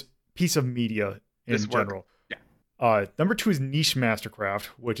this piece of media in general. Yeah. Number 2 is Niche Mastercraft,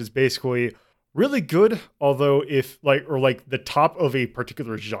 which is basically really good, although if the top of a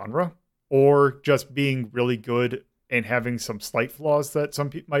particular genre, or just being really good and having some slight flaws that some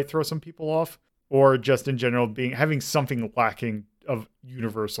people might throw some people off, or just in general having something lacking of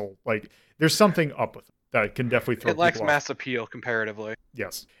Universal. Like there's something up with it that can definitely throw people off. It lacks mass appeal comparatively.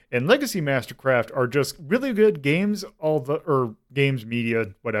 Yes. And Legacy Mastercraft are just really good games, games media,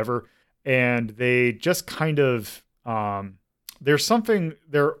 whatever. And they just kind of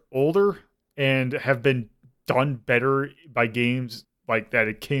they're older and have been done better by games like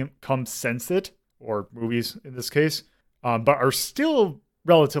that come since it, or movies in this case, but are still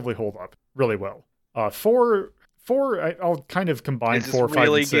relatively hold up really well. 4, I'll kind of combine 4, 5,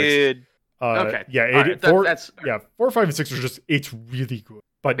 really and 6. Good. Okay. Yeah, 4, 5, and 6 are just, it's really good,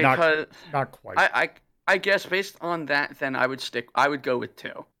 but not quite. I guess based on that, then I would go with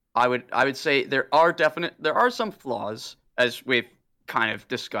 2. I would say there are some flaws, as we've kind of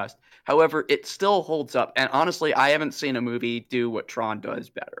discussed. However, it still holds up, and honestly, I haven't seen a movie do what Tron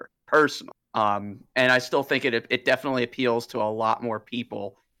does better, personally. And I still think it definitely appeals to a lot more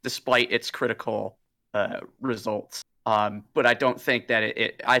people, despite its critical results. But I don't think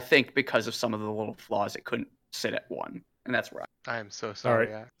that I think because of some of the little flaws, it couldn't sit at 1, and that's where I am so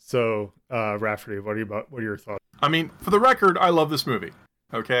sorry. All right. So, Rafferty, what are your thoughts? I mean, for the record, I love this movie.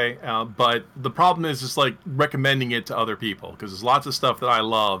 Okay, but the problem is just like recommending it to other people, because there's lots of stuff that I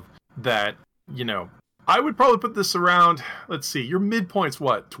love that, I would probably put this around, let's see, your midpoint's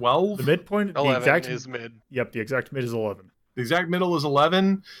what, 12? The midpoint, 11 is mid. Yep, the exact mid is 11. The exact middle is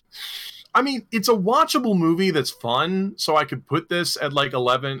 11. I mean, it's a watchable movie that's fun, so I could put this at like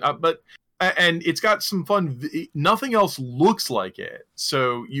 11, and it's got some fun, nothing else looks like it.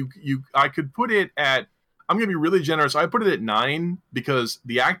 So I could put it at, I'm going to be really generous. I put it at 9 because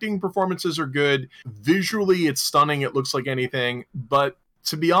the acting performances are good. Visually, it's stunning. It looks like anything. But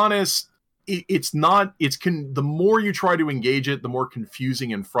to be honest, it's not. The more you try to engage it, the more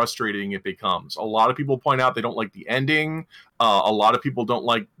confusing and frustrating it becomes. A lot of people point out they don't like the ending. A lot of people don't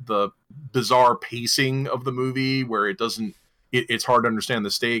like the bizarre pacing of the movie, where it doesn't. It's hard to understand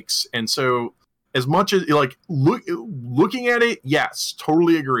the stakes. And so as much as like looking at it, yes,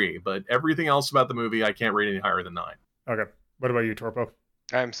 totally agree. But everything else about the movie, I can't rate any higher than 9. Okay. What about you, Torpo?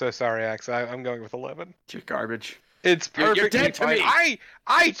 I'm so sorry, Axe. I'm going with 11. You're garbage. It's You're perfectly dead to fine. me.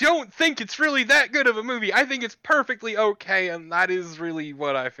 I don't think it's really that good of a movie. I think it's perfectly okay, and that is really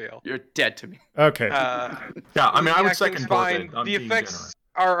what I feel. You're dead to me. Okay. Yeah, I mean, I would second fine. Torben. I'm The being effects generous.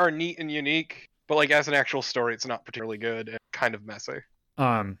 are neat and unique, but like as an actual story, it's not particularly good and kind of messy.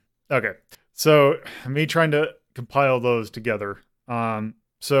 Okay. So me trying to compile those together.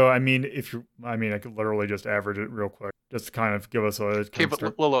 So I mean, I could literally just average it real quick, just to kind of give us a. Okay,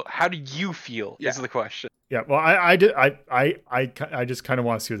 but Lolo, how do you feel? Yeah. Is the question. Yeah. Well, I just kind of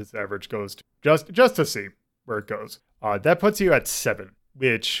want to see what this average goes to, just to see where it goes. That puts you at 7,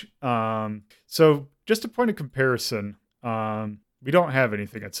 which so just a point of comparison. We don't have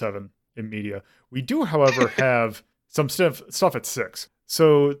anything at 7 in media. We do, however, have some stuff at 6.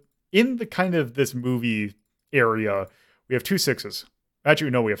 So in the kind of this movie area, we have 2 6s.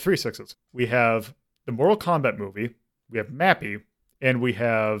 Actually, no, we have 3 6s. We have the Mortal Kombat movie, we have Mappy, and we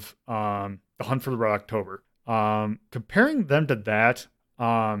have The Hunt for the Red October. Comparing them to that,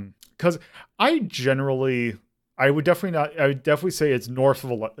 because I would definitely say it's north of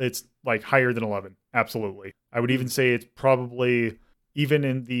 11, it's like higher than 11. Absolutely. I would even say it's probably even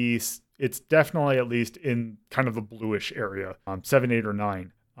in it's definitely at least in kind of the bluish area, 7, 8, or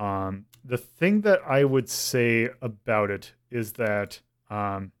 9. The thing that I would say about it is that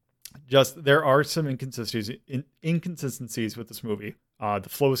just there are some inconsistencies with this movie. The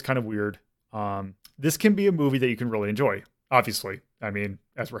flow is kind of weird. This can be a movie that you can really enjoy. Obviously, I mean,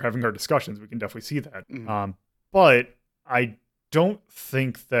 as we're having our discussions, we can definitely see that. Mhm. But I don't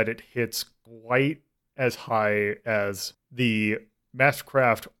think that it hits quite as high as the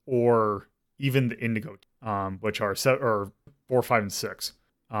Mastercraft or even the Indigo, which are 4, 5, and 6.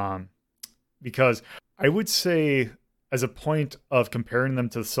 Because I would say, as a point of comparing them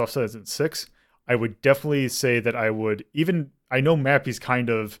to the stuff that's in 6, I would definitely say that I know Mappy's kind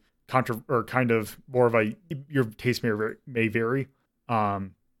of more of a, your taste may vary,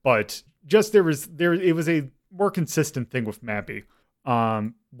 but just it was a more consistent thing with Mappy.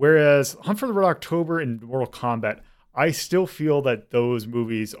 Whereas Hunt for the Red October and Mortal Kombat, I still feel that those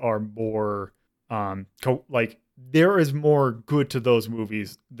movies are more there is more good to those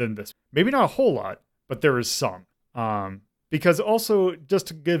movies than this. Maybe not a whole lot, but there is some. Because also, just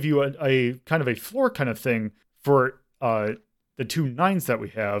to give you a kind of a floor kind of thing for the 2 9s that we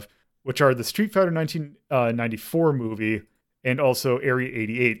have, which are the Street Fighter 1994 movie and also Area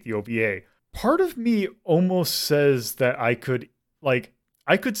 88, the OVA. Part of me almost says that I could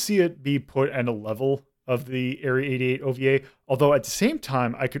see it be put at a level of the Area 88 OVA, although at the same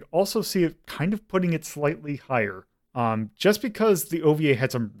time, I could also see it kind of putting it slightly higher. Just because the OVA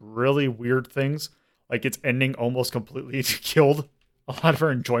had some really weird things, like its ending almost completely killed a lot of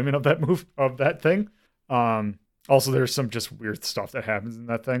our enjoyment of that thing. Also, there's some just weird stuff that happens in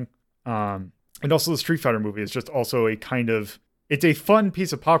that thing. And also the Street Fighter movie is just also it's a fun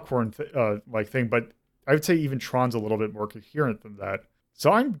piece of popcorn thing, but I would say even Tron's a little bit more coherent than that.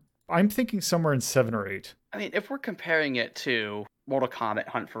 So I'm thinking somewhere in 7 or 8. I mean, if we're comparing it to Mortal Kombat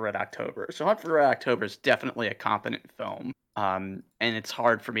Hunt for Red October, so Hunt for Red October is definitely a competent film. And it's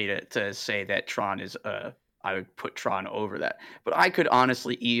hard for me to say that Tron is I would put Tron over that. But I could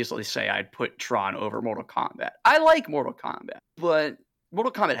honestly easily say I'd put Tron over Mortal Kombat. I like Mortal Kombat, but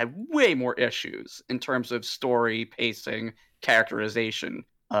Mortal Kombat had way more issues in terms of story, pacing, characterization.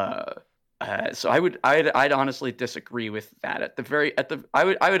 So I'd honestly disagree with that.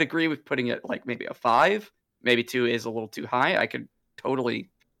 I would agree with putting it like maybe a 5, maybe 2 is a little too high. I could totally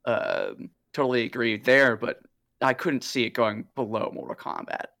agree there, but I couldn't see it going below Mortal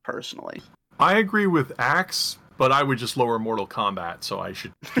Kombat personally. I agree with Axe, but I would just lower Mortal Kombat, so I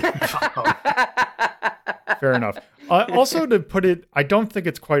should. Fair enough. Also, to put it, I don't think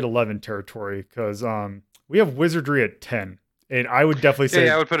it's quite 11 territory because we have Wizardry at 10. And I would definitely say...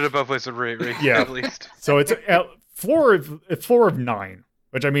 Yeah, I would put it above Wizardry, at least. So it's a floor of 9,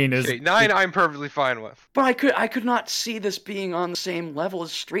 which I mean is... Okay, 9 I'm perfectly fine with. But I could not see this being on the same level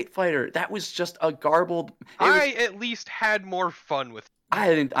as Street Fighter. That was just a garbled... At least had more fun with it.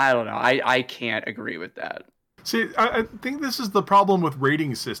 I don't know. I can't agree with that. See, I think this is the problem with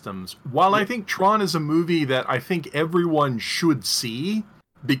rating systems. While I think Tron is a movie that I think everyone should see...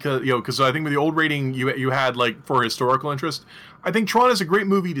 because I think with the old rating you had like for historical interest, I think Tron is a great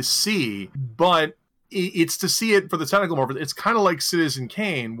movie to see, but it's to see it for the technical more. It's kind of like Citizen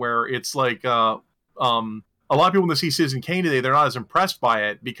Kane, where it's like a lot of people when they see Citizen Kane today, they're not as impressed by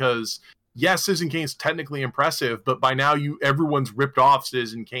it because yes, Citizen Kane's technically impressive, but by now everyone's ripped off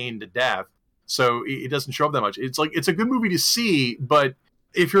Citizen Kane to death. so it doesn't show up that much. It's like it's a good movie to see, but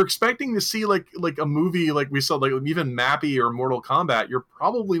if you're expecting to see like a movie like we saw, like even Mappy or Mortal Kombat, you're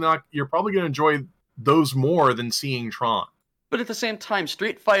probably going to enjoy those more than seeing Tron. But at the same time,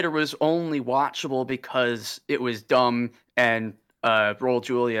 Street Fighter was only watchable because it was dumb and Raul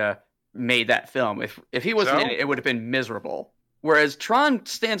Julia made that film. If he wasn't in it, it would have been miserable. Whereas Tron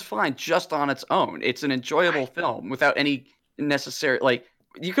stands fine just on its own. It's an enjoyable film without any necessary, like,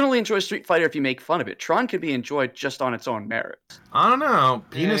 you can only enjoy Street Fighter if you make fun of it. Tron can be enjoyed just on its own merits. I don't know.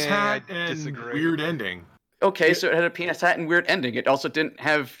 Penis hat I and disagree. weird ending. Okay, so it had a penis hat and weird ending. It also didn't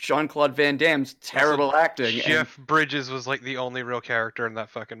have Jean-Claude Van Damme's terrible acting. Jeff Bridges was like the only real character in that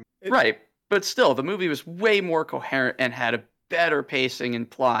fucking movie. Right, but still, the movie was way more coherent and had a better pacing and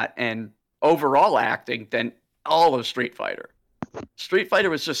plot and overall acting than all of Street Fighter. Street Fighter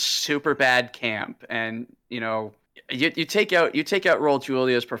was just super bad camp, and you take out Raul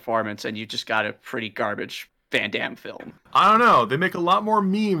Julia's performance, and you just got a pretty garbage Van Damme film. I don't know. They make a lot more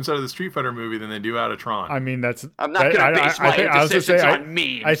memes out of the Street Fighter movie than they do out of Tron. I mean, I'm not going to base my decisions on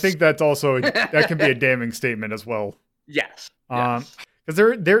memes. I think that's also that can be a damning statement as well. Yes. Because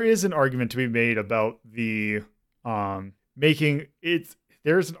there is an argument to be made about the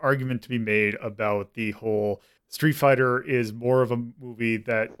there's an argument to be made about the whole Street Fighter is more of a movie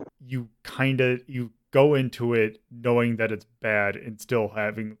that you go into it knowing that it's bad and still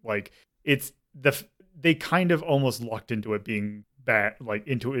having they kind of almost lucked into it being bad, like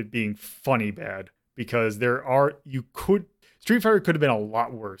into it being funny bad, because Street Fighter could have been a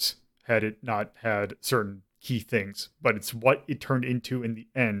lot worse had it not had certain key things, but it's what it turned into in the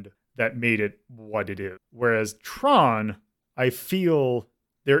end that made it what it is. Whereas Tron, I feel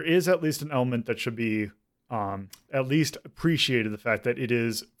there is at least an element that should be at least appreciated, the fact that it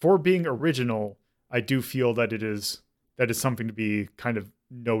is, for being original, I do feel that is something to be kind of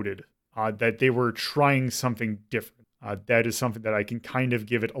noted. That they were trying something different. That is something that I can kind of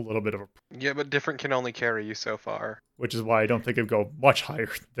give it a little bit of a... Yeah, but different can only carry you so far. Which is why I don't think it'd go much higher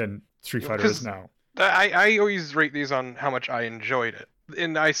than Street Fighter is now. I always rate these on how much I enjoyed it.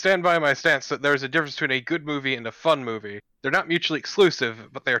 And I stand by my stance that there's a difference between a good movie and a fun movie. They're not mutually exclusive,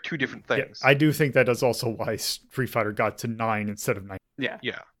 but they are two different things. Yeah, I do think that is also why Street Fighter got to 9 instead of 9. Yeah.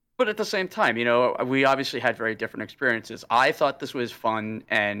 Yeah. But at the same time, we obviously had very different experiences. I thought this was fun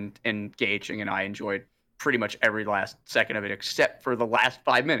and engaging, and I enjoyed pretty much every last second of it, except for the last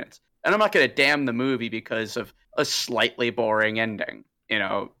 5 minutes. And I'm not going to damn the movie because of a slightly boring ending.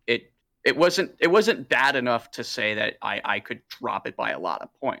 It wasn't bad enough to say that I could drop it by a lot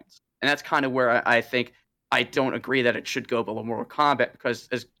of points. And that's kind of where I think I don't agree that it should go below Mortal Kombat, because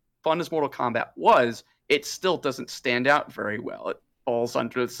as fun as Mortal Kombat was, it still doesn't stand out very well. It falls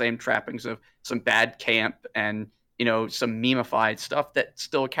under the same trappings of some bad camp and, some memeified stuff that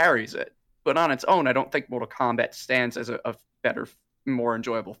still carries it. But on its own, I don't think Mortal Kombat stands as a better, more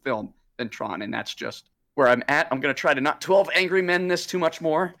enjoyable film than Tron, and that's just where I'm at. I'm going to try to not 12 Angry Men this too much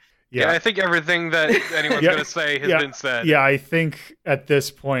more. Yeah, I think everything that anyone's going to say has been said. Yeah, I think at this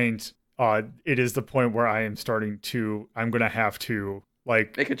point, it is the point where I'm going to have to,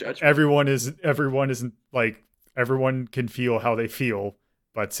 like, make a judgment. Everyone can feel how they feel,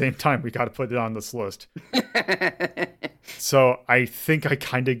 but at the same time, we got to put it on this list. So I think I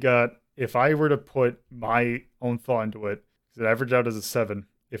kind of got, if I were to put my own thought into it, because it averaged out as a 7.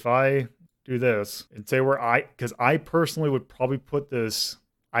 If I do this and say because I personally would probably put this,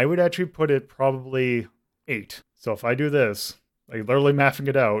 I would actually put it probably 8. So if I do this, like literally mathing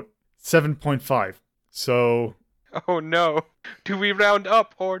it out, 7.5. So. Oh no. Do we round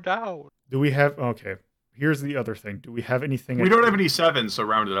up or down? Do we have, okay. Here's the other thing. Do we have anything? We don't have any 7s, so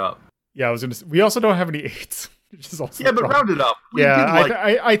round it up. Yeah, I was gonna say, we also don't have any 8s. Which is also but round it up.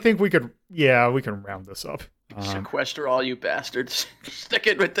 I think we could. Yeah, we can round this up. Sequester all you bastards. Stick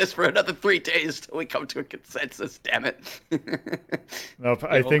it with this for another 3 days till we come to a consensus. Damn it. Nope.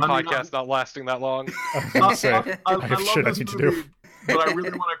 I think podcast not lasting that long. I have shit I need to do. But I really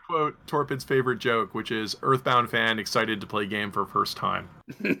want to quote Torpid's favorite joke, which is Earthbound fan excited to play game for first time.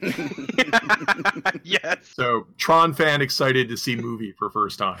 Yes. So Tron fan excited to see movie for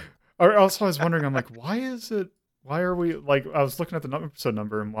first time. Also, I was wondering, I'm like, why are we, like, I was looking at the episode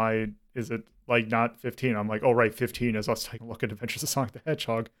number, and why is it, like, not 15? I'm like, oh, right, 15 is us taking a look at Adventures of Sonic the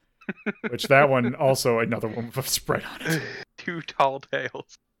Hedgehog. Which that one, also another one with a spread on it. 2 tall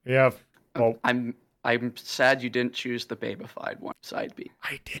tales. Yeah. Well, I'm sad you didn't choose the babified one, side B.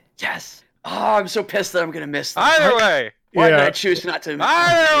 I did. Yes. Oh, I'm so pissed that I'm going to miss this. Either way. Why did I choose not to?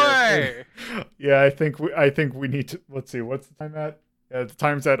 Either way. Yeah, I think we need to, let's see, what's the time at? The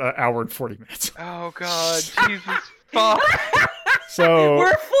time's at 1 hour and 40 minutes. Oh god, Jesus fuck. So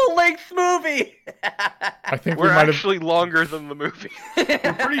We're a full-length movie. I think we We're might have. actually longer than the movie.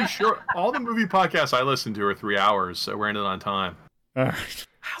 We're pretty sure all the movie podcasts I listen to are 3 hours, so we're ending on time. All right.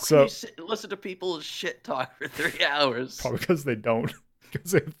 How can So you sit and listen to people's shit talk for 3 hours? probably because they don't.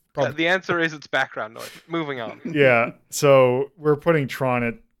 'Cause they probably, The answer is it's background noise. Moving on. yeah. So we're putting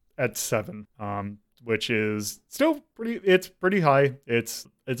Tron at 7, which is still pretty. It's pretty high. It's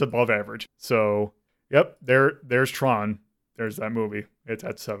above average. So yep, there's Tron. There's that movie. It's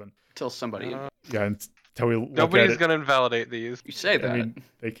at 7. Until somebody. Yeah, until we look Nobody's at it. gonna invalidate these. You say that. I mean,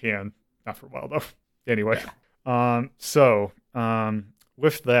 they can. Not for a while though. Anyway, so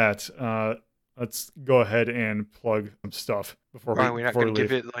with that, let's go ahead and plug some stuff before Are we not before gonna we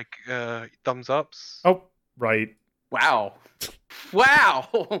give leave. it like thumbs ups? Oh, right. Wow.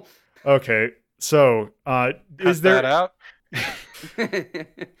 Wow. Okay. So, is Cut that there? out?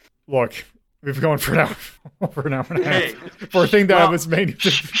 Look, we've been going for an hour, over an hour and a half Hey, for a thing that well- was made.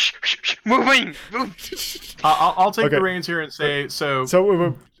 Moving. I'll take Okay. the reins here and say so.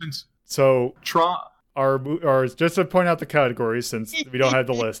 Since So Tron, our just to point out the categories since we don't have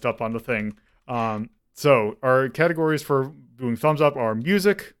the list up on the thing. So our categories for doing thumbs up are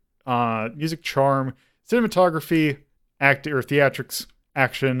music, music charm, cinematography, act or theatrics,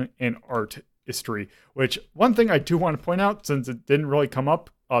 action, and art history. Which one thing I do want to point out, since it didn't really come up,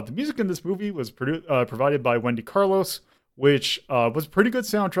 the music in this movie was provided by Wendy Carlos, which was a pretty good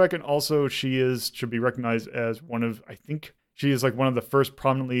soundtrack, and also she should be recognized as one of, I think she is like one of the first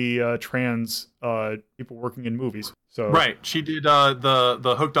prominently trans people working in movies. So right? She did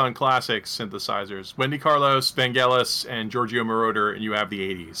the Hooked on Classics synthesizers. Wendy Carlos, Vangelis, and Giorgio Moroder, and you have the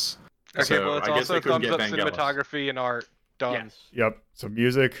 80s. Okay, So well, it's I guess also they couldn't thumbs up get Vangelis. cinematography and art. Done. Yes. Yep. So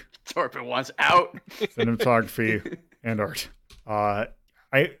music, Torpid wants out. cinematography, and art. I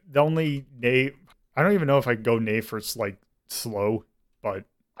don't even know if I go nay for like slow, but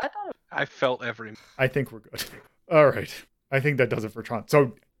I thought I felt every. I think we're good. All right. I think that does it for Tron.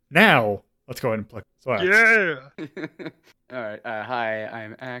 So now let's go ahead and play. So Axe. Yeah. All right. Hi,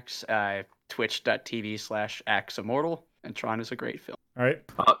 I'm Axe. Twitch.tv/AxeImmortal. And Tron is a great film. All right.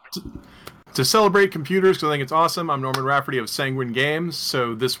 To celebrate computers, because I think it's awesome, I'm Norman Rafferty of Sanguine Games.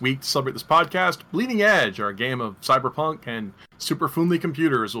 So this week, to celebrate this podcast, Bleeding Edge, our game of cyberpunk and super friendly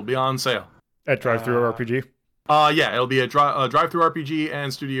computers, will be on sale. At Drive-Thru RPG. Yeah, it'll be a drive-through RPG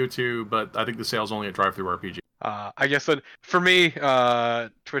and Studio 2, but I think the sale's only a drive-through RPG. I guess that for me,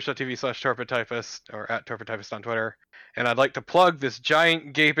 twitch.tv/torpidtypist or at torpidtypist on Twitter. And I'd like to plug this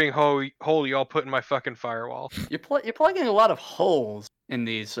giant gaping hole y'all put in my fucking firewall. You're plugging a lot of holes in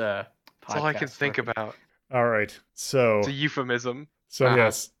these That's all I can podcasts, think Torpid. about. All right. So It's a euphemism.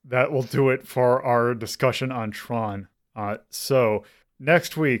 yes, that will do it for our discussion on Tron. So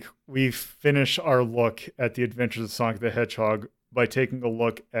next week we finish our look at the Adventures of Sonic the Hedgehog by taking a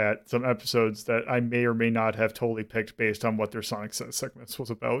look at some episodes that I may or may not have totally picked based on what their Sonic segments was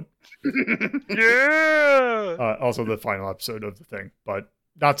about. Yeah. Also the final episode of the thing, but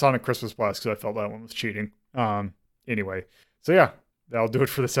not Sonic Christmas Blast because I felt that one was cheating. Anyway, so yeah, that'll do it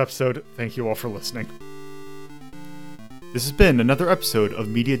for this episode. Thank you all for listening. This has been another episode of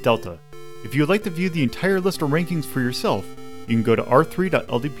Media Delta. If you would like to view the entire list of rankings for yourself, you can go to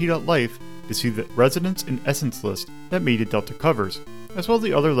r3.ldp.life to see the Resonance and Essence list that Media Delta covers, as well as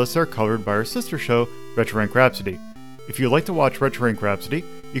the other lists that are covered by our sister show, RetroRank Rhapsody. If you'd like to watch RetroRank Rhapsody,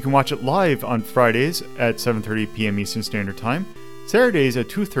 you can watch it live on Fridays at 7:30 p.m. Eastern Standard Time, Saturdays at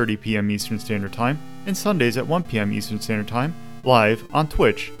 2:30 p.m. Eastern Standard Time, and Sundays at 1 p.m. Eastern Standard Time, live on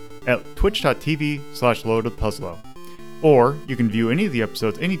Twitch at twitch.tv/loadedpuzzlo. Or you can view any of the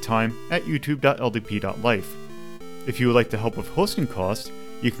episodes anytime at youtube.ldp.life. If you would like to help with hosting costs,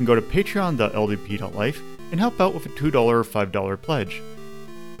 you can go to patreon.ldp.life and help out with a $2 or $5 pledge.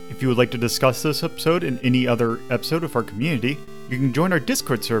 If you would like to discuss this episode and any other episode of our community, you can join our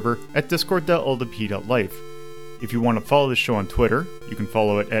Discord server at discord.ldp.life. If you want to follow the show on Twitter, you can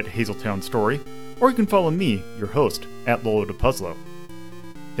follow it at Hazeltown Story, or you can follow me, your host, at LoloDePuzzlo.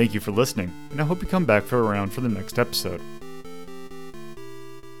 Thank you for listening, and I hope you come back for the next episode.